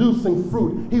is producing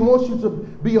fruit. He wants you to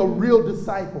be a real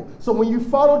disciple. So when you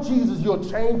follow Jesus, you'll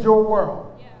change your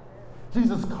world. Yeah.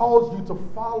 Jesus calls you to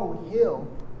follow him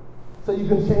so you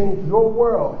can change your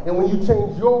world. And when you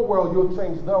change your world, you'll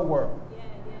change their world.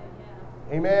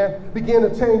 Yeah. Amen. Begin to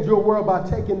change your world by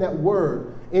taking that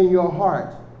word in your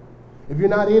heart. If you're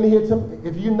not in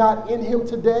him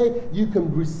today, you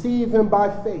can receive him by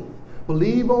faith.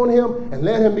 Believe on him and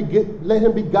let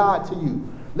him be God to you.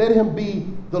 Let him be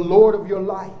the Lord of your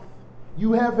life.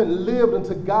 You haven't lived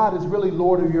until God is really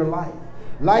Lord of your life.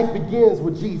 Life begins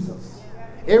with Jesus.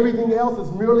 Everything else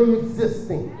is merely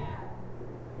existing.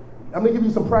 I'm going to give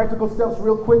you some practical steps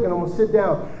real quick, and I'm going to sit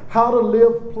down. How to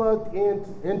live plugged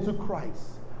into Christ.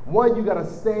 One, you got to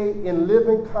stay in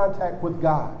living contact with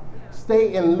God.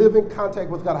 Stay in living contact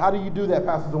with God. How do you do that,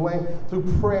 Pastor Dwayne? Through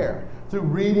prayer, through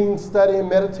reading, studying,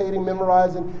 meditating,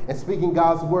 memorizing, and speaking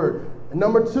God's word. And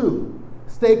number two,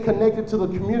 stay connected to the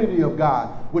community of God,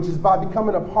 which is by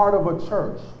becoming a part of a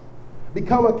church.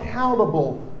 Become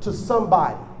accountable to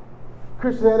somebody.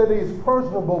 Christianity is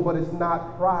personable, but it's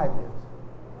not private.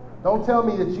 Don't tell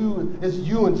me that it's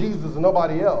you and Jesus and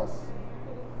nobody else.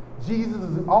 Jesus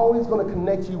is always going to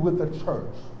connect you with the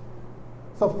church.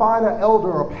 So find an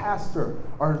elder or pastor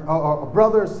or a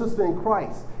brother or sister in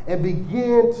Christ and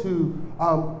begin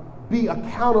to be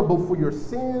accountable for your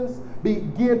sins.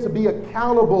 Begin to be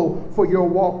accountable for your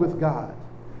walk with God.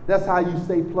 That's how you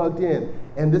stay plugged in.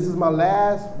 And this is my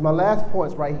last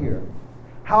points right here.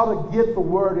 How to get the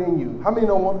word in you. How many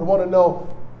want to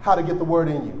know how to get the word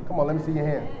in you? Come on, let me see your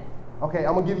hand. Okay,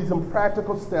 I'm going to give you some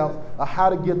practical steps of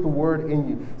how to get the word in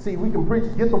you. See, we can preach,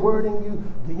 get the word in you.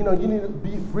 You know, you need to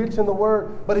be rich in the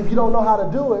word. But if you don't know how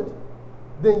to do it,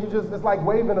 then it's like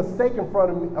waving a steak in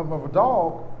front of a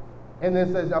dog and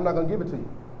then says, I'm not going to give it to you.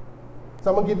 So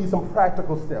I'm going to give you some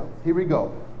practical steps. Here we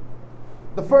go.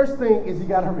 The first thing is you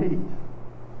got to read.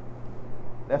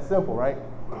 That's simple, right?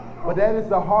 But that is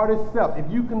the hardest step.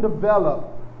 If you can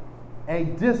develop a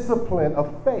discipline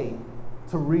of faith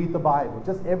to read the Bible,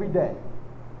 just every day.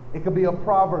 It could be a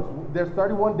Proverbs. There's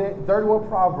 31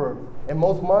 Proverbs, and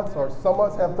most months, or some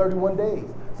months have 31 days.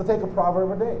 So take a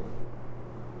proverb a day.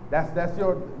 That's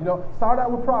your, start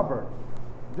out with Proverbs.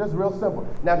 Just real simple.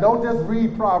 Now don't just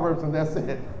read Proverbs and that's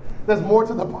it. There's more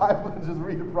to the Bible than just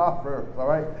reading Proverbs, all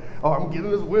right? Oh, I'm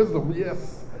getting this wisdom,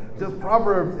 yes. Just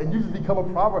Proverbs, and you just become a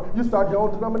proverb. You start your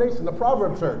own denomination, the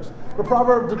Proverb Church, the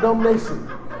Proverb denomination.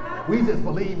 We just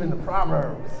believe in the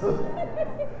Proverbs.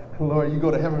 Lord, you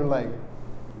go to heaven like,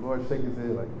 Lord, shake his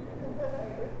head like,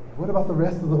 what about the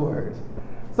rest of the words?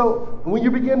 So when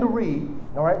you begin to read,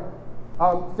 all right,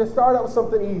 just start out with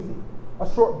something easy,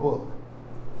 a short book.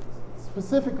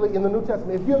 Specifically in the New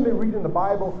Testament. If you haven't been reading the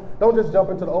Bible, don't just jump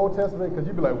into the Old Testament because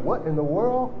you'd be like, what in the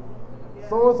world?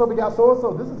 So-and-so begot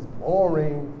so-and-so. This is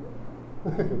boring.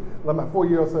 Like my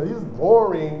 4-year-old son, he's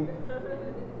boring.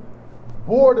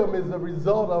 Boredom is the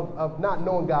result of not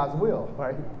knowing God's will,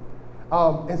 right?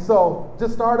 And so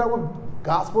just start out with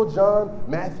Gospel of John,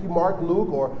 Matthew, Mark, Luke,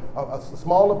 or a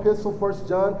small epistle, 1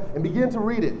 John, and begin to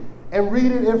read it. And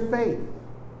read it in faith.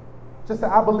 Just say,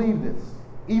 I believe this.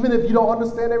 Even if you don't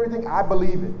understand everything, I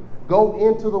believe it. Go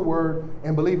into the Word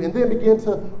and believe it. And then begin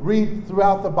to read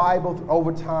throughout the Bible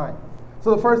over time.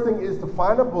 So the first thing is to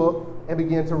find a book and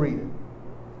begin to read it.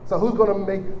 So who's going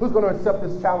to accept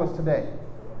this challenge today?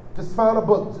 Just find a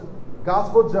book,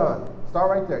 Gospel of John. Start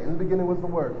right there. In the beginning was the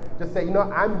Word. Just say,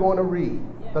 I'm going to read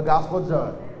the Gospel of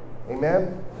John.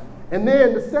 Amen? And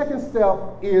then the second step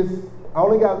is, I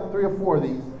only got 3 or 4 of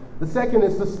these. The second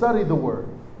is to study the Word.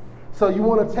 So you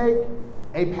want to take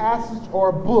a passage or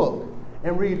a book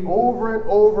and read over and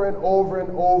over and over and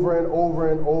over and over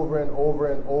and over and over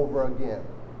and over again.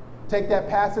 Take that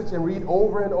passage and read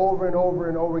over and over and over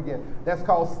and over again. That's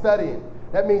called studying.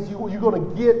 That means you're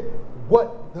going to get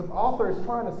what the author is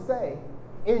trying to say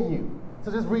in you.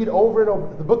 So just read over and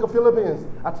over. The book of Philippians,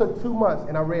 I took 2 months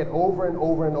and I read over and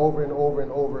over and over and over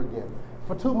and over again.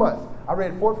 For 2 months, I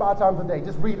read 4 or 5 times a day.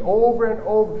 Just read over and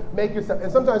over. Make yourself.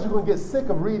 And sometimes you're going to get sick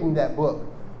of reading that book.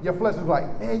 Your flesh is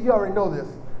like, man, you already know this.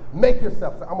 Make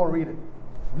yourself say, I'm going to read it.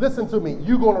 Listen to me.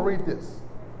 You're going to read this.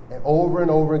 And over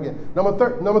and over again.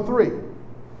 Number 3,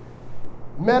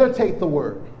 meditate the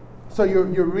Word. So you're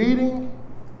reading.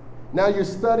 Now you're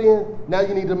studying. Now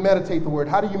you need to meditate the Word.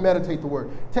 How do you meditate the Word?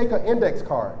 Take an index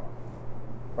card,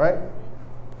 right?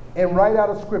 And write out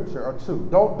a scripture or 2.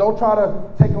 Don't try to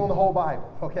take on the whole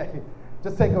Bible, okay?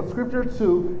 Just take a scripture or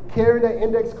 2, carry that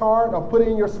index card or put it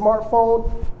in your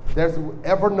smartphone. There's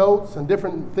Evernotes and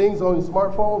different things on your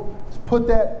smartphone. Just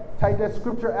type that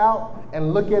scripture out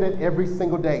and look at it every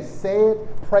single day. Say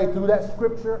it, pray through that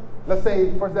scripture. Let's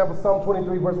say, for example, Psalm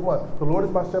 23, verse 1. The Lord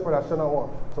is my shepherd, I shall not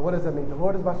want. So what does that mean? The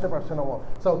Lord is my shepherd, I shall not want.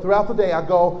 So throughout the day, I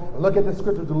go and look at the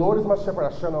scripture. The Lord is my shepherd,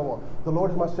 I shall not want. The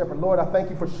Lord is my shepherd. Lord, I thank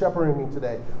you for shepherding me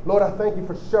today. Lord, I thank you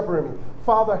for shepherding me.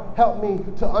 Father, help me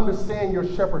to understand your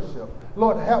shepherdship.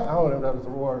 Lord, help. I don't know if that was a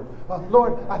word.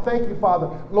 Lord, I thank you, Father.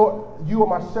 Lord, you are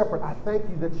my shepherd. I thank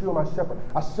you that you are my shepherd.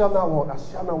 I shall not want. I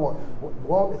shall not want.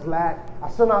 Want is lack.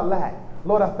 I shall not lack.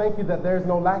 Lord, I thank you that there is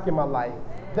no lack in my life.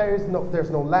 There's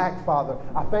no lack, Father.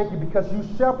 I thank you because you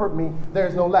shepherd me.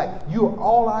 There's no lack. You are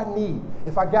all I need.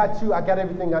 If I got you, I got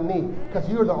everything I need because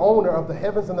you're the owner of the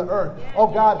heavens and the earth. Oh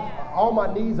God, all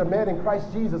my needs are met in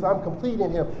Christ Jesus. I'm complete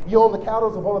in him. You own the cattle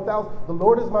upon 1,000. The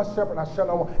Lord is my shepherd. I shall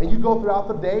not want. And you go throughout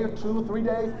the day or 2 or 3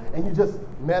 days and you just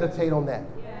meditate on that.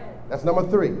 That's number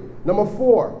 3. Number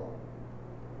 4,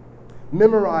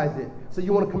 memorize it. So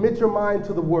you want to commit your mind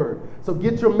to the Word. So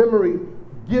give your memory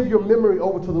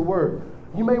over to the Word.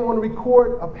 You may want to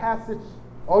record a passage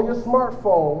on your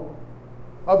smartphone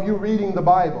of you reading the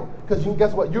Bible. Because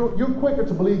guess what? You're quicker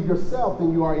to believe yourself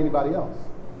than you are anybody else.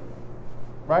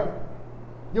 Right?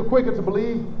 You're quicker to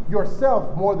believe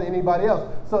yourself more than anybody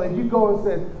else. So if you go and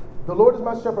say, the Lord is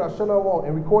my shepherd, I shall not want,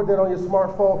 and record that on your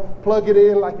smartphone, plug it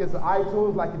in like it's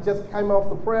iTunes, like it just came off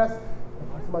the press. The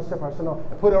Lord is my shepherd, I shall not,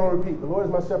 and put it on repeat. The Lord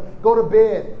is my shepherd. Go to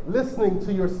bed listening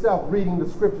to yourself, reading the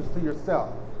scriptures to yourself.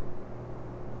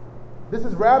 This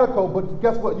is radical, but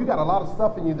guess what? You got a lot of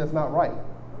stuff in you that's not right.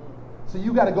 So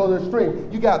you got to go to the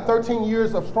extreme. You got 13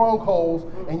 years of strongholds,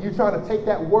 and you're trying to take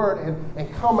that word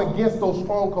and come against those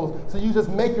strongholds. So you just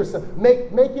make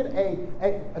it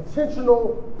a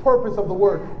intentional purpose of the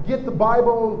word. Get the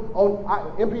Bible on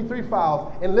MP3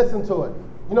 files and listen to it.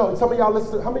 You know, how many of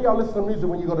y'all listen to music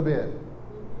when you go to bed?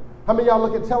 How many of y'all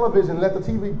look at television and let the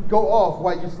TV go off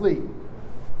while you sleep?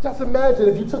 Just imagine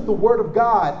if you took the Word of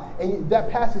God and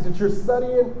that passage that you're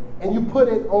studying and you put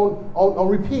it on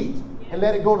repeat and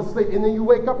let it go to sleep. And then you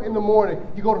wake up in the morning.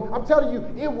 I'm telling you,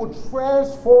 it will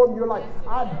transform your life.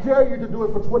 I dare you to do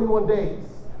it for 21 days.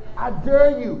 I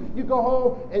dare you. You go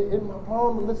home and my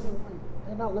mom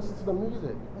they're not listening to the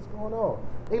music. What's going on?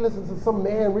 They listen to some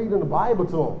man reading the Bible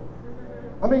to them.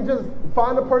 I mean, just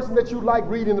find a person that you like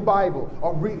reading the Bible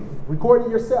or record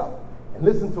it yourself and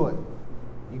listen to it.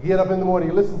 You get up in the morning,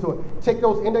 you listen to it. Take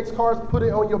those index cards, put it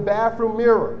on your bathroom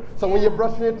mirror. So when you're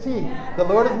brushing your teeth, the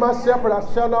Lord is my shepherd,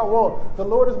 I shall not want. The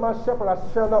Lord is my shepherd,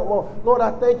 I shall not want. Lord,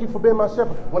 I thank you for being my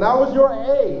shepherd. When I was your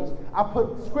age, I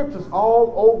put scriptures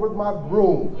all over my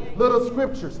room. Little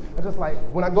scriptures. And just like,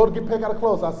 when I go to pick out a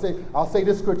clothes, I'll say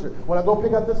this scripture. When I go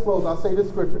pick out this clothes, I'll say this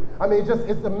scripture. I mean,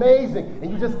 it's amazing.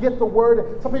 And you just get the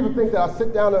word. Some people think that I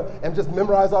sit down and just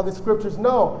memorize all these scriptures.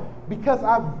 No. Because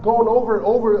I've gone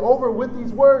over with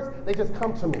these words, they just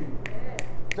come to me.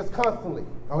 Just constantly.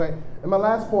 Okay? And my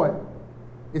last point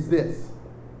is this.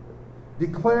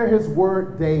 Declare his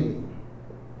word daily.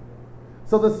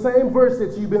 So the same verse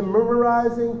that you've been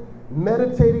memorizing,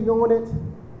 meditating on it,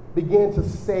 begin to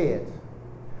say it.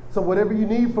 So whatever you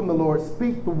need from the Lord,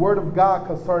 speak the word of God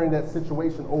concerning that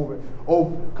situation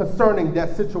concerning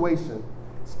that situation.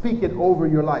 Speak it over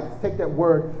your life. Take that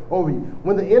word over you.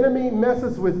 When the enemy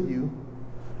messes with you,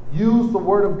 use the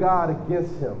word of God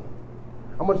against him.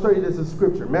 I'm going to show you this in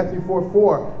scripture. Matthew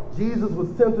 4:4. Jesus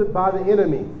was tempted by the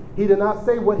enemy. He did not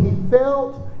say what he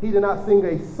felt. He did not sing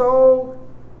a song.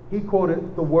 He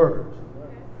quoted the word.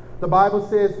 The Bible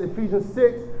says, Ephesians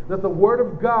 6, that the word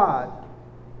of God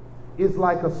is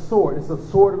like a sword. It's a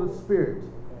sword of the Spirit.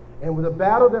 And with the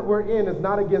battle that we're in is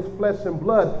not against flesh and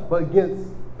blood, but against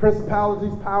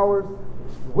principalities, powers,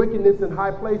 wickedness in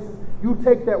high places. You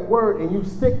take that word and you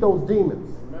stick those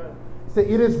demons. Amen. Say,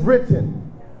 it is written.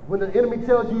 When the enemy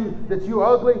tells you that you're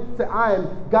ugly, say,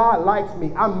 God likes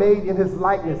me. I'm made in his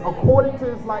likeness, according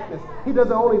to his likeness. He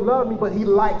doesn't only love me, but he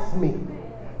likes me.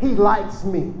 He likes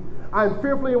me. I'm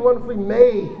fearfully and wonderfully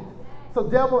made. So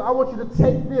devil, I want you to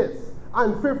take this.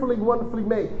 I'm fearfully and wonderfully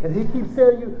made. And he keeps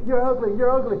saying you're ugly,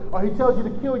 you're ugly. Or he tells you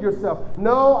to kill yourself.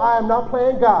 No, I am not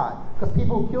playing God. Because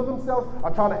people who kill themselves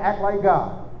are trying to act like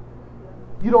God.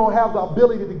 You don't have the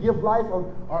ability to give life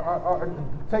or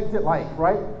take life,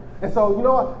 right? And so, you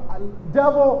know what?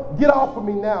 Devil, get off of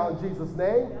me now in Jesus'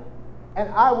 name. And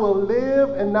I will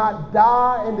live and not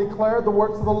die and declare the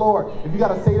works of the Lord. If you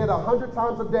got to say that 100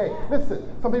 times a day.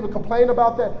 Listen, some people complain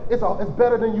about that. It's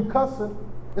better than you cussing.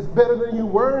 It's better than you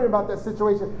worrying about that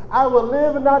situation. I will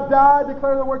live and not die,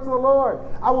 declare the works of the Lord.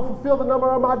 I will fulfill the number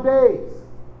of my days.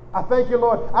 I thank you,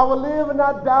 Lord. I will live and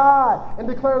not die and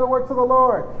declare the works of the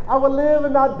Lord. I will live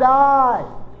and not die.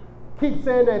 Keep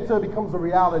saying that until it becomes a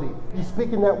reality. You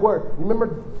speaking that word.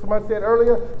 Remember somebody said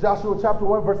earlier, Joshua chapter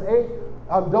 1, verse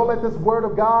 8, don't let this word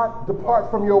of God depart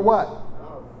from your what?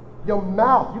 Your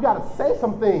mouth. You got to say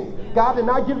some things. God did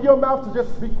not give you a mouth to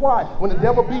just be quiet. When the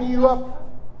devil beating you up,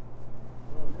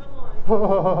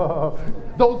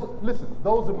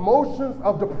 those emotions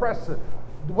of depression.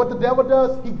 What the devil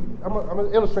does, I'm going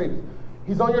to illustrate it.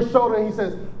 He's on your shoulder and he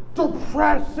says,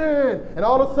 depression! And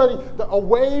all of a sudden, a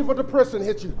wave of depression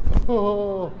hits you.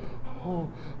 Oh,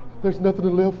 there's nothing to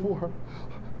live for.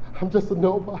 I'm just a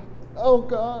nobody. Oh,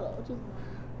 God.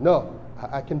 No,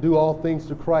 I can do all things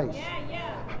through Christ.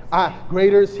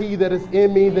 Greater is he that is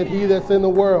in me than he that's in the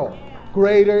world.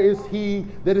 Greater is he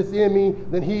that is in me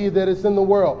than he that is in the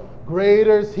world.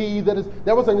 Greater is he that is...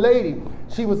 There was a lady.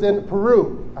 She was in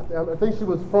Peru. I think she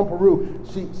was from Peru.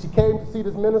 She came to see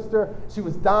this minister. She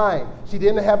was dying. She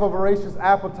didn't have a voracious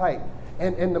appetite.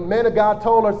 And the man of God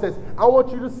told her, says, I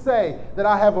want you to say that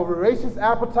I have a voracious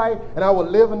appetite and I will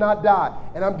live and not die.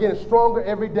 And I'm getting stronger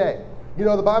every day. You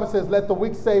know, the Bible says, let the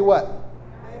weak say what?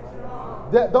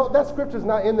 That scripture's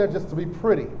not in there just to be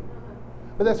pretty.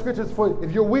 But that scripture's for,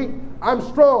 if you're weak, I'm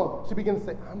strong. She began to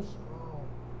say, I'm strong.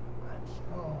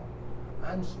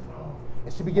 I'm strong.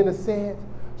 And she began to say it.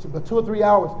 For 2 or 3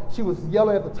 hours, she was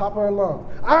yelling at the top of her lungs,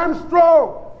 I'm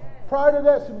strong. Prior to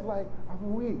that, she was like,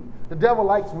 I'm weak. The devil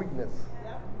likes weakness.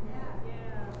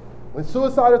 When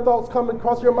suicidal thoughts come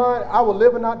across your mind, I will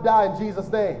live and not die in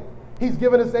Jesus' name. He's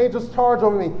given his angels charge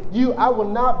over me. I will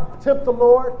not tempt the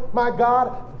Lord, my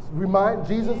God. Remind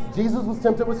Jesus was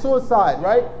tempted with suicide,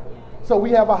 right? So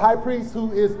we have a high priest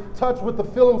who is touched with the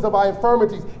feelings of our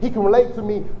infirmities. He can relate to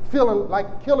me feeling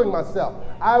like killing myself.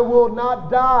 I will not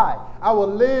die. I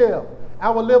will live. I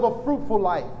will live a fruitful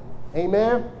life.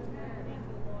 Amen?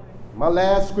 My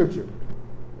last scripture.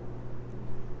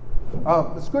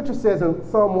 The scripture says in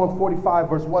Psalm 145,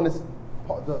 verse 1,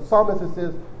 the psalmist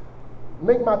says,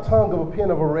 make my tongue of a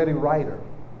pen of a ready writer.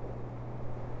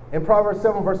 And Proverbs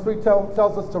 7, verse 3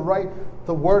 tells us to write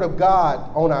the word of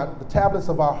God on the tablets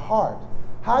of our heart.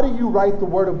 How do you write the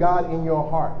word of God in your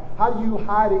heart? How do you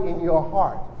hide it in your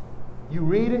heart? You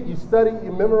read it, you study it,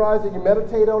 you memorize it, you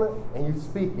meditate on it, and you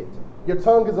speak it. Your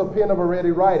tongue is a pen of a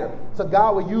ready writer. So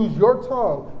God will use your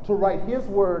tongue to write his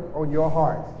word on your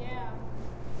heart. Yeah.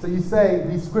 So you say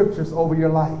these scriptures over your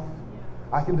life.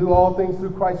 Yeah. I can do all things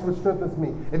through Christ which strengthens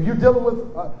me. If you're dealing with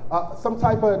some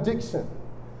type of addiction,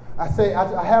 I say,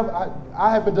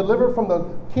 I have been delivered from the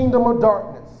kingdom of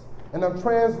darkness, and I'm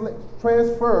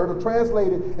transferred or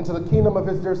translated into the kingdom of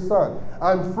his dear son.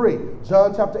 I'm free.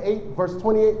 John chapter 8, verse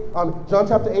 28, John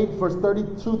chapter 8, verse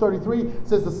 32, 33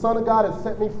 says, the Son of God has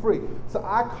set me free. So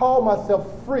I call myself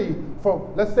free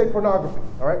from, let's say, pornography,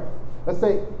 all right? Let's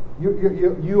say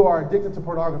you are addicted to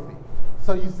pornography.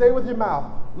 So you say with your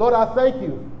mouth, Lord, I thank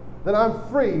you that I'm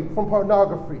free from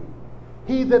pornography.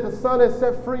 He that the Son has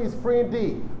set free is free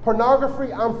indeed.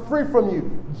 Pornography, I'm free from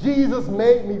you. Jesus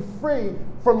made me free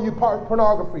from you,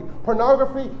 pornography.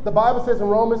 Pornography, the Bible says in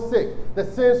Romans 6,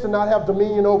 that sin should not have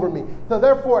dominion over me. So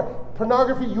therefore,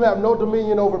 pornography, you have no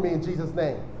dominion over me in Jesus'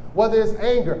 name. Whether it's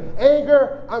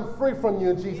anger, I'm free from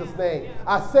you in Jesus' name.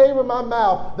 I say with my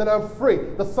mouth that I'm free.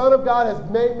 The Son of God has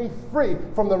made me free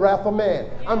from the wrath of man.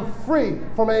 I'm free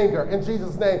from anger in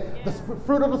Jesus' name. The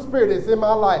fruit of the Spirit is in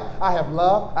my life. I have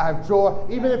love, I have joy.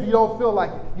 Even if you don't feel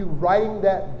like it, you writing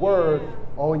that word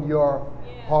on your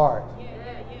heart.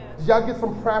 Did y'all get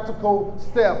some practical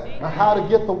steps on how to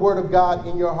get the word of God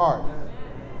in your heart?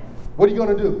 What are you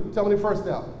going to do? Tell me the first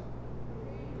step.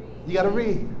 You got to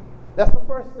read. That's the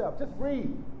first step. Just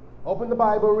read. Open the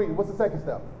Bible and read. What's the second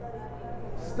step?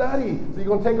 Study. So you're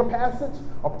going to take a passage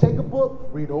or take a book,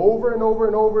 read over and over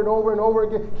and over and over and over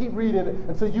again. Keep reading it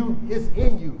until it's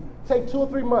in you. Take 2 or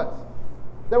 3 months.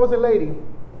 There was a lady,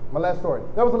 my last story.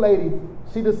 There was a lady,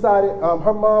 she decided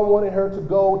her mom wanted her to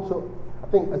go to, I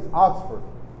think it's Oxford.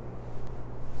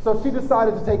 So she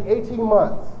decided to take 18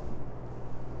 months.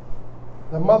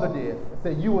 The mother did. And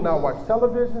said, you will not watch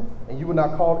television and you will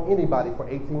not call anybody for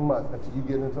 18 months until you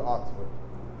get into Oxford.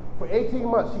 For 18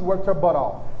 months, she worked her butt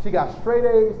off. She got straight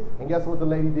A's, and guess what the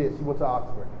lady did? She went to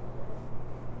Oxford.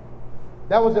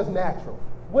 That was just natural.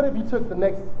 What if you took the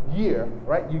next year,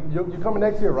 right? You're coming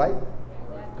next year, right?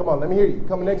 Come on, let me hear you.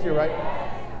 Coming next year, right?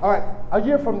 All right, a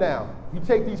year from now, you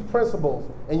take these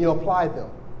principles and you apply them.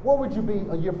 What would you be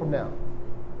a year from now?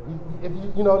 If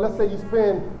let's say you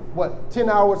spend, 10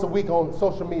 hours a week on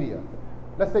social media.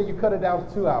 Let's say you cut it down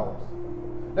to 2 hours.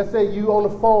 Let's say you on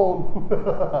the phone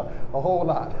a whole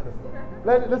lot.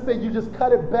 Let's say you just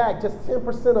cut it back, just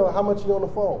 10% of how much you're on the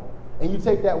phone. And you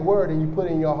take that word and you put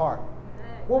it in your heart.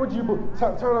 What would you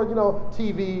turn on,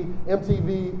 TV,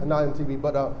 MTV, not MTV,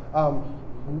 but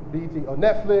BT, or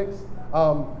Netflix,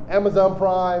 Amazon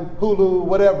Prime, Hulu,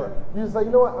 whatever. You just say,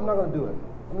 you know what, I'm not going to do it.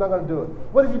 I'm not going to do it.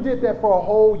 What if you did that for a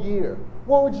whole year?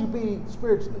 What would you be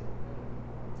spiritually?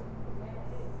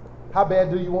 How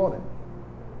bad do you want it?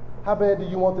 How bad do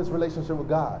you want this relationship with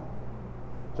God?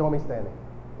 Join me standing.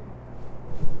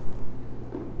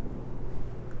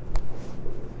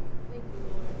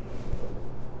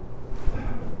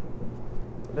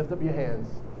 Lift up your hands.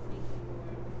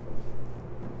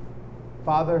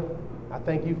 Father, I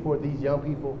thank you for these young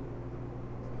people.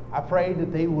 I pray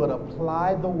that they would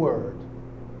apply the word.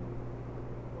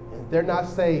 If they're not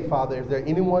saved, Father, if there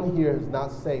anyone here who's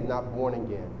not saved, not born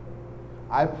again,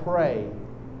 I pray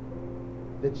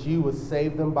that you would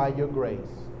save them by your grace.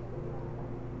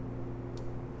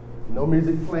 No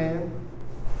music playing,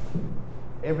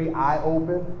 every eye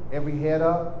open, every head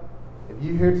up. If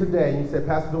you're here today and you say,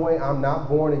 Pastor Dwayne, I'm not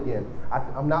born again.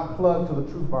 I'm not plugged to the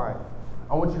true vine.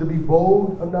 I want you to be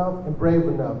bold enough and brave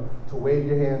enough to wave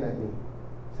your hand at me.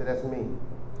 Say, that's me.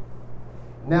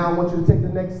 Now I want you to take the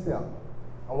next step.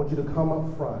 I want you to come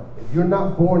up front. If you're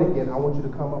not born again, I want you to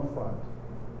come up front.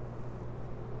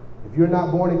 If you're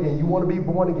not born again, you want to be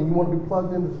born again, you want to be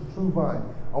plugged into the true vine,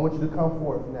 I want you to come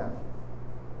forth now.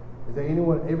 Is there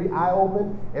anyone, every eye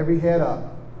open, every head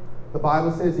up? The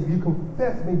Bible says, if you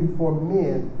confess me before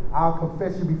men, I'll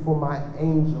confess you before my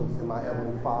angels and my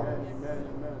heavenly Father. Amen.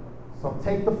 So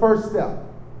take the first step.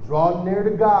 Draw near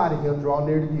to God and he'll draw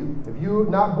near to you. If you're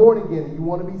not born again and you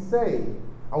want to be saved,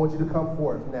 I want you to come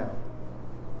forth now.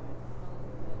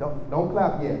 Don't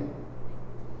clap yet.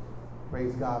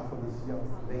 Praise God for this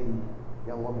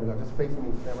young woman. Just face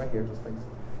me. Stand right here. Just face me.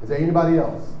 Is there anybody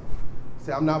else?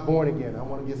 Say, I'm not born again. I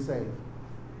want to get saved.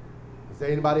 Is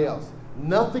there anybody else?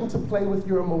 Nothing to play with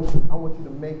your emotions. I want you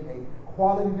to make a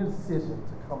quality decision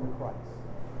to come to Christ.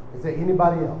 Is there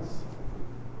anybody else?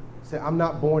 Say, I'm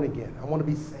not born again. I want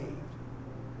to be saved.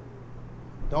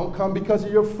 Don't come because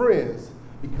of your friends.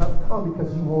 Come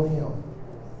because you want him.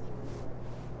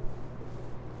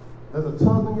 There's a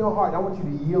tug in your heart. I want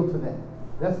you to yield to that.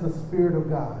 That's the Spirit of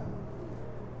God.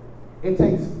 It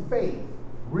takes faith,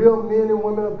 real men and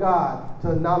women of God,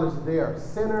 to acknowledge that they are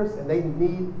sinners and they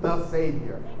need the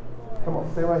Savior. Come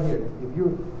on, stand right here. If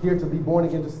you're here to be born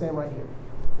again, just stand right here.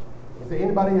 Is there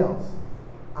anybody else?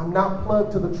 I'm not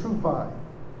plugged to the true vine.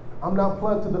 I'm not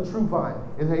plugged to the true vine.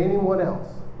 Is there anyone else?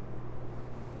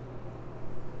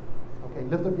 Okay,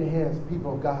 lift up your hands,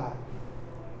 people of God.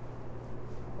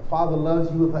 The Father loves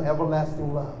you with an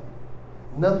everlasting love.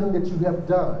 Nothing that you have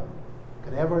done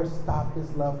could ever stop his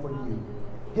love for you.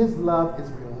 His love is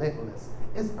relentless.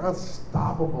 It's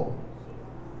unstoppable.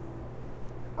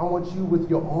 I want you with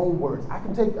your own words. I'm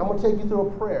going to take you through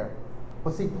a prayer.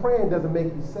 But see, praying doesn't make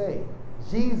you saved.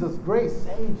 Jesus' grace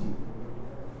saves you.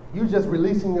 You're just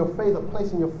releasing your faith or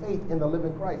placing your faith in the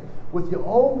living Christ. With your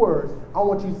own words, I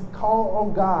want you to call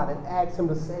on God and ask him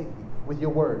to save you with your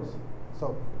words.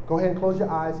 So go ahead and close your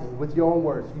eyes, and with your own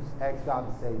words, you ask God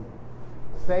to save you.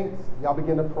 Saints, y'all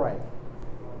begin to pray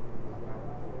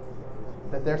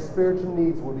that their spiritual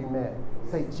needs will be met.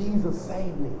 Say, Jesus,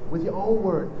 save me. With your own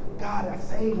words, God,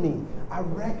 save me. I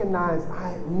recognize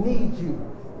I need you.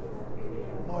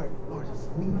 Lord,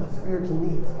 just meet the spiritual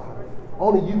needs, Father.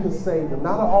 Only you can save them.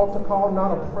 Not an altar call,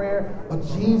 not a prayer, but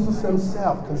Jesus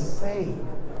himself can save.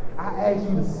 I ask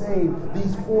you to save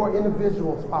these 4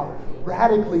 individuals, Father.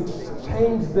 Radically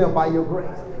change them by your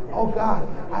grace. Oh, God,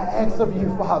 I ask of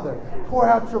you, Father, pour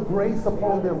out your grace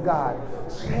upon them, God.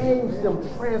 Change them,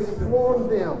 transform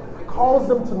them, Cause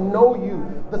them to know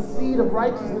you, the seed of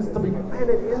righteousness to be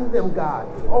planted in them, God.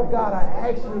 Oh God, I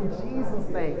ask you in Jesus'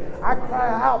 name. I cry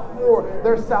out for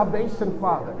their salvation,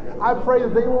 Father. I pray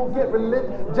that they won't get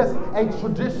just a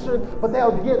tradition, but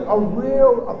they'll get a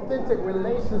real, authentic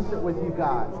relationship with you,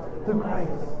 God, through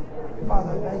Christ.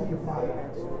 Father, thank you, Father.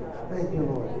 Thank you,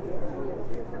 Lord.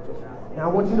 Now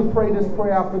I want you to pray this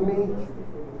prayer after me,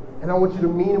 and I want you to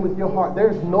mean it with your heart.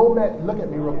 There's no look at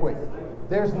me real quick.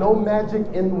 There's no magic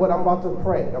in what I'm about to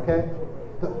pray, okay?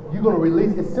 You're going to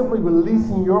release, it's simply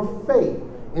releasing your faith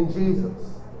in Jesus.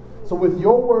 So with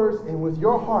your words and with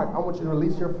your heart, I want you to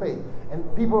release your faith.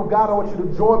 And people of God, I want you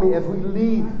to join me as we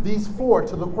lead these four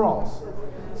to the cross.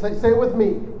 Say it with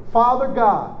me. Father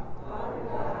God,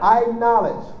 I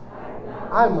acknowledge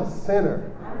I'm a sinner.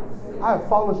 I have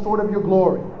fallen short of your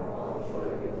glory.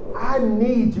 I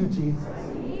need you, Jesus.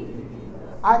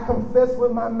 I confess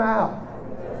with my mouth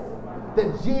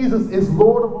that Jesus is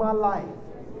Lord of my life.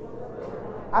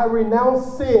 I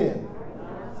renounce sin.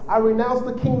 I renounce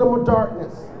the kingdom of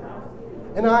darkness.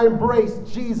 And I embrace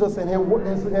Jesus and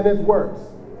his works.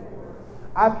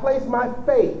 I place my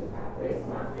faith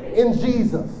in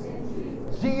Jesus.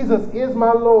 Jesus is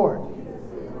my Lord.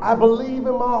 I believe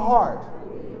in my heart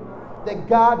that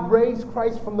God raised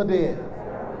Christ from the dead.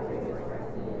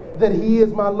 That he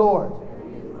is my Lord.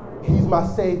 He's my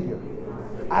Savior.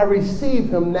 I receive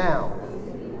him now.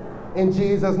 In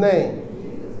Jesus' name.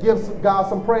 Give God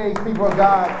some praise, people of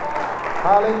God.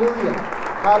 Hallelujah.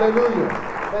 Hallelujah.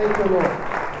 Thank you, Lord.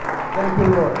 Thank you,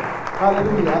 Lord.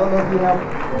 Hallelujah. I don't know if you have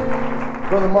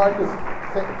Brother Marcus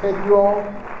take you on.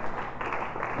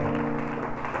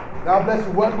 God bless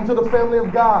you. Welcome to the family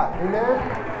of God. Amen.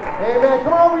 Amen.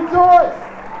 Come on, rejoice.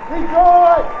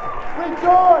 Rejoice.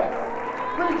 Rejoice.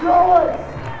 Rejoice.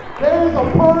 There is a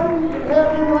party in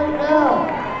heaven right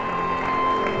now.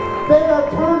 They are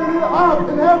turning it up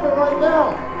in heaven right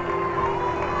now.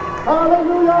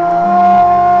 Hallelujah!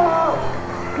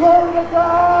 Glory to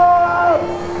God!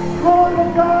 Glory to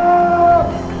God!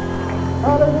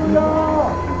 Hallelujah!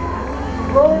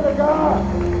 Glory to God!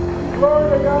 Glory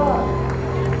to God!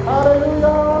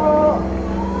 Hallelujah!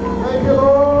 Thank you,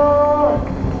 Lord!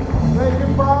 Thank you,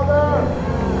 Father!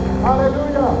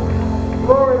 Hallelujah!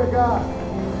 Glory to God!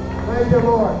 Thank you,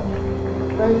 Lord!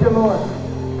 Thank you, Lord!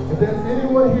 If there's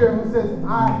anyone here who says,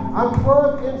 I'm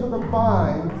plugged into the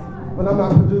vine, but I'm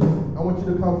not producing, I want you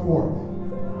to come forth.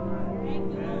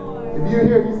 If you're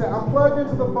here, you say, I'm plugged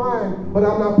into the vine, but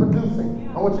I'm not producing,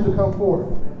 I want you to come forth.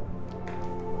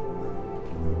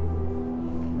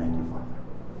 Thank you, Father.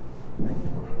 Thank you,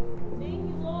 Lord. Thank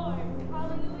you, Lord.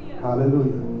 Hallelujah.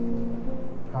 Hallelujah.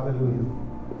 Hallelujah.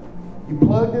 You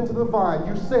plugged into the vine,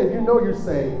 you're saved, you know you're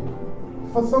saved.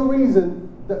 For some reason,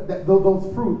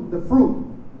 the fruit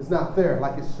is not there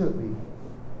like it should be.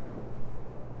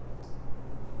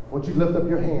 Won't you lift up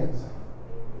your hands?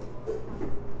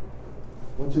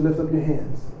 Won't you lift up your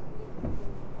hands?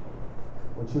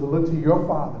 I want you to look to your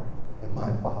Father and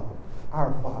my Father,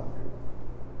 our Father.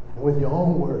 And with your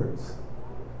own words,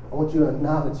 I want you to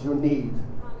acknowledge your need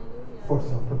for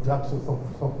some production,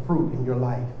 some fruit in your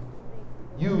life.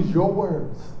 Use your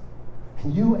words.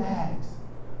 And you ask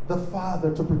the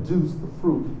Father to produce the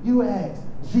fruit. You ask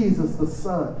Jesus, the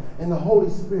Son, and the Holy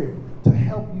Spirit to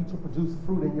help you to produce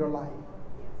fruit in your life.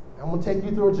 I'm going to take you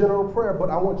through a general prayer,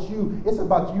 but I want you, it's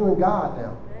about you and God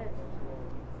now.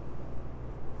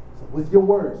 So with your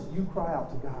words, you cry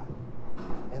out to God.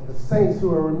 And the saints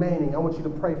who are remaining, I want you to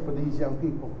pray for these young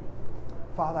people.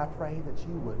 Father, I pray that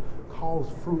you would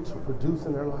cause fruit to produce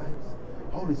in their lives.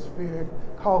 Holy Spirit,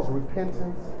 cause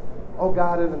repentance. Oh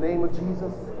God, in the name of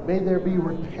Jesus, may there be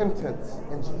repentance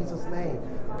in Jesus' name.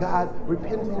 God,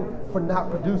 repenting for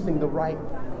not producing the right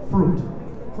fruit.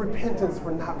 Repentance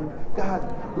for not, God,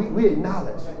 we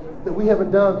acknowledge that we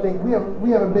haven't done things,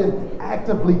 we haven't been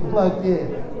actively plugged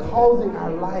in, causing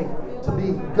our life to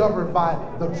be governed by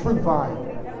the true vine.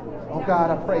 Oh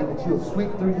God, I pray that you'll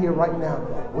sweep through here right now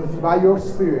by your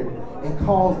Spirit and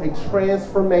cause a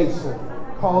transformation,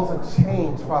 cause a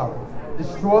change, Father.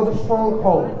 Destroy the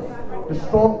strongholds,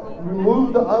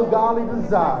 remove the ungodly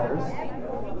desires,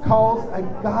 cause a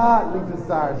godly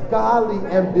desires, godly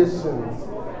ambitions,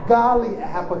 godly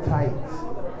appetites.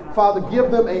 Father,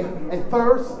 give them a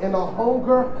thirst and a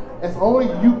hunger as only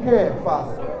you can,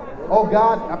 Father. Oh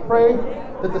God, I pray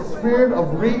that the spirit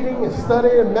of reading and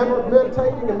studying and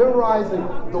meditating and memorizing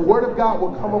the Word of God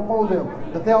will come upon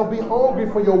them, that they'll be hungry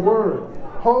for your Word,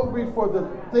 hungry for the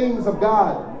things of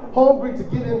God, hungry to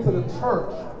get into the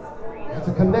church and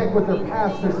to connect with their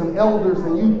pastors and elders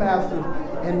and youth pastors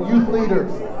and youth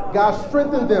leaders. God,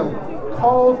 strengthen them.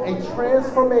 Cause a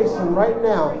transformation right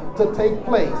now to take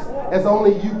place as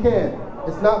only you can.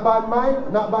 It's not by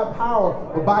might, not by power,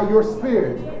 but by your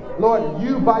Spirit. Lord,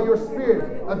 you by your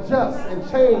Spirit adjust and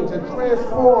change and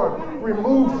transform,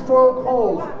 remove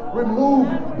strongholds, remove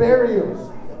barriers,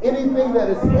 anything that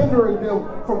is hindering them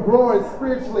from growing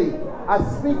spiritually. I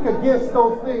speak against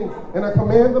those things and I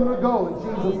command them to go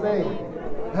in Jesus' name.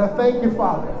 And I thank you,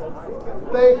 Father.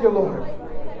 Thank you, Lord.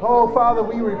 Oh, Father,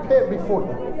 we repent before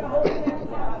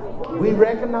you. We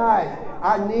recognize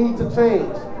our need to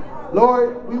change.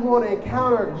 Lord, we want to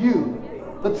encounter you,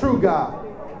 the true God,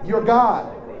 your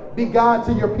God. Be God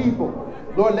to your people.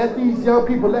 Lord, let these young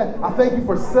people, I thank you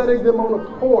for setting them on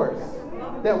a course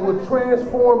that will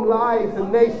transform lives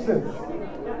and nations.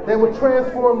 That will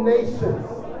transform nations.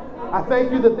 I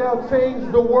thank you that they'll change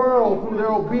the world through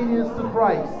their obedience to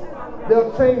Christ.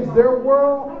 They'll change their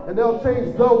world and they'll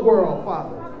change the world,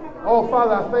 Father. Oh,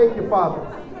 Father, I thank you, Father.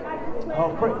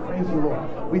 Oh, praise you,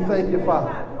 Lord. We thank you,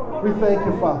 Father. We thank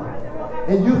you, Father.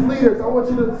 And youth leaders, I want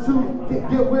you to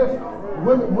get with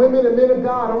women and men of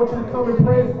God. I want you to come and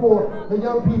pray for the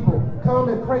young people. Come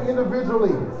and pray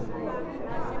individually.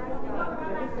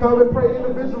 Come and pray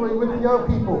individually with the young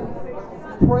people.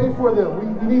 Pray for them.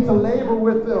 We need to labor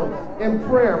with them in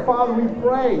prayer. Father, we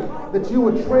pray that you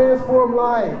would transform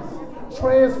lives.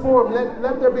 Transform.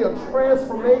 Let there be a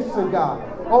transformation, God.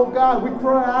 Oh, God, we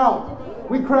cry out.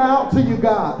 We cry out to you,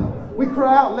 God. We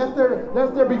cry out. Let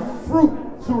there be fruit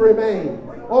to remain.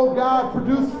 Oh, God,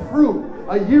 produce fruit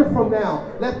a year from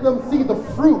now. Let them see the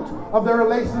fruit of their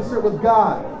relationship with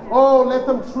God. Oh, let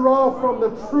them draw from the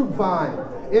true vine.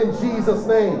 In Jesus'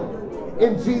 name.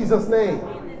 In Jesus' name.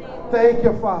 Thank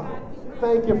you, Father.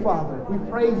 Thank you, Father. We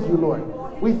praise you, Lord.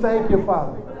 We thank you,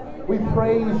 Father. We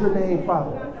praise your name,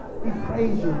 Father. We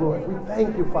praise you, Lord. We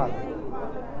thank you, Father.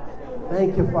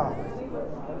 Thank you, Father.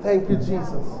 Thank you,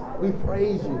 Jesus. We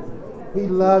praise you. We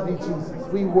love you, Jesus.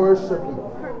 We worship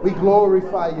you. We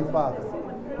glorify you, Father.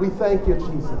 We thank you,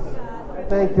 Jesus.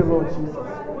 Thank you, Lord Jesus.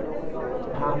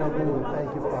 Hallelujah.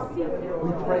 Thank you, Father.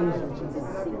 We praise you, Jesus.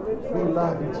 We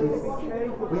love you, Jesus.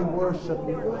 We worship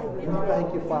you. We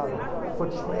thank you, Father, for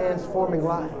transforming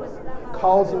lives.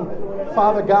 Causing,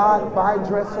 Father God, vine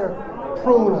dresser,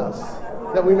 prune us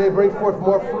that we may bring forth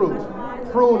more fruit.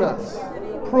 Prune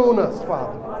us,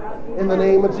 Father. In the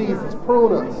name of Jesus,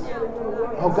 prune us.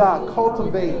 Oh God,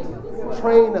 cultivate,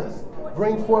 train us.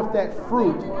 Bring forth that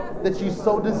fruit that you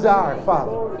so desire,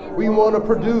 Father. We want to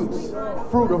produce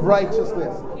fruit of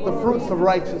righteousness, the fruits of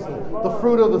righteousness, the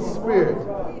fruit of the Spirit.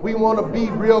 We want to be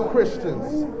real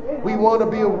Christians. We want to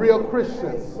be real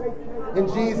Christians. In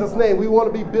Jesus' name, we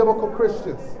want to be biblical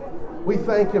Christians. We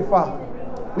thank you, Father.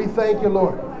 We thank you,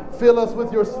 Lord. Fill us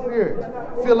with your Spirit.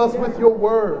 Fill us with your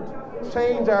word.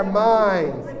 Change our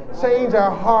minds. Change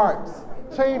our hearts.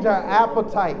 Change our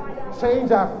appetite.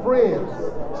 Change our friends.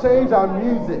 Change our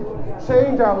music.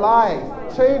 Change our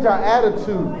lives. Change our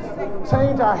attitudes.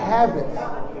 Change our habits.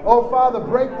 Oh, Father,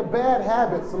 break the bad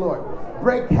habits, Lord.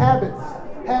 Break habits.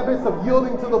 Habits of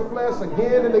yielding to the flesh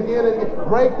again and again and again.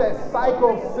 Break that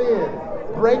cycle of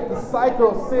sin. Break the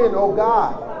cycle of sin, oh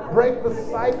God. Break the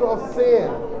cycle of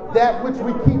sin. That which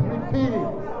we keep repeating.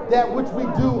 That which we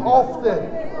do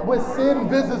often. When sin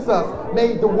visits us,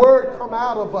 may the word come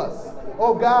out of us.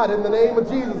 Oh God, in the name of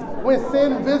Jesus, when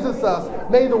sin visits us,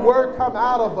 may the word come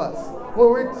out of us.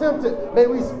 When we're tempted, may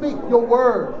we speak your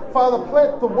word. Father,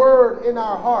 plant the word in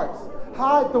our hearts.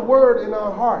 Hide the word in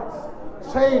our hearts.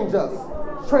 Change us.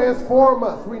 Transform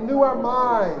us. Renew our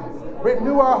minds.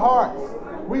 Renew our hearts.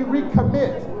 We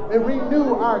recommit and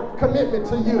renew our commitment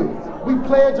to you. We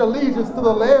pledge allegiance to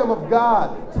the Lamb of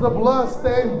God, to the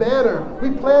blood-stained banner.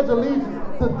 We pledge allegiance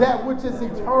to that which is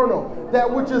eternal,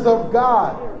 that which is of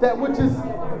God, that which is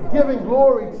giving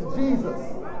glory to Jesus.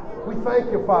 We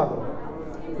thank you, Father.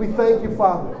 We thank you,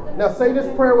 Father. Now say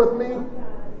this prayer with me.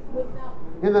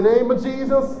 In the name of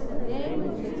Jesus,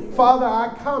 Father,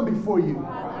 I come before you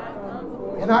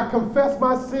and I confess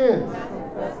my sins.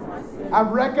 I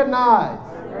recognize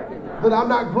that I'm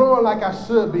not growing like I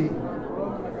should be.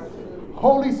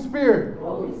 Holy Spirit,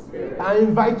 I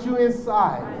invite you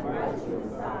inside.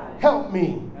 Help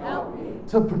me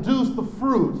to produce the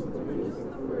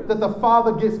fruit that the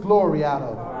Father gets glory out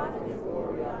of.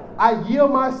 I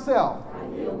yield myself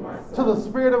to the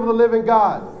Spirit of the living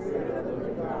God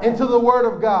and to the Word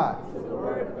of God.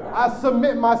 I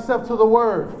submit myself to the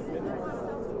Word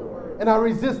and I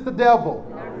resist the devil.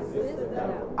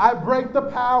 I break the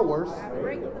powers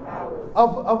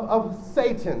of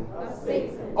Satan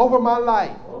over my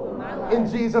life. In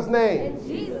Jesus' name.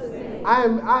 I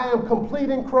am complete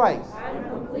in Christ.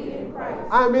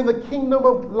 I am in the kingdom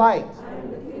of light.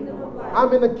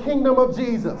 I'm in the kingdom of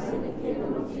Jesus.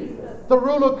 The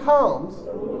ruler comes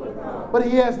but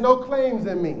he has no claims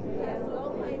in me.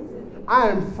 I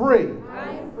am free.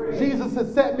 Jesus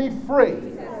has set me free.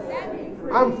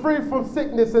 I'm free from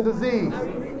sickness and disease.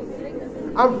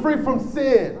 I'm free from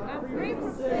sin.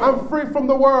 I'm free from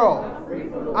the world.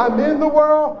 I'm in the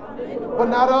world, but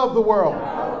not of the world.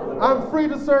 I'm free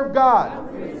to serve God.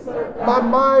 My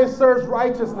mind serves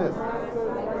righteousness.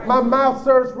 My mouth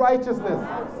serves righteousness.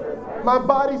 My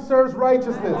body serves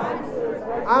righteousness.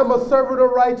 I'm a servant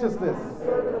of righteousness.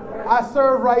 I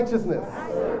serve righteousness.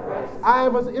 I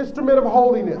am an instrument of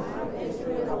holiness.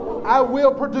 I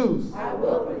will produce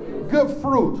good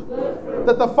fruit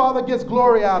that the Father gets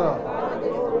glory out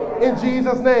of. In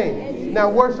Jesus' name. Now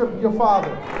worship your Father.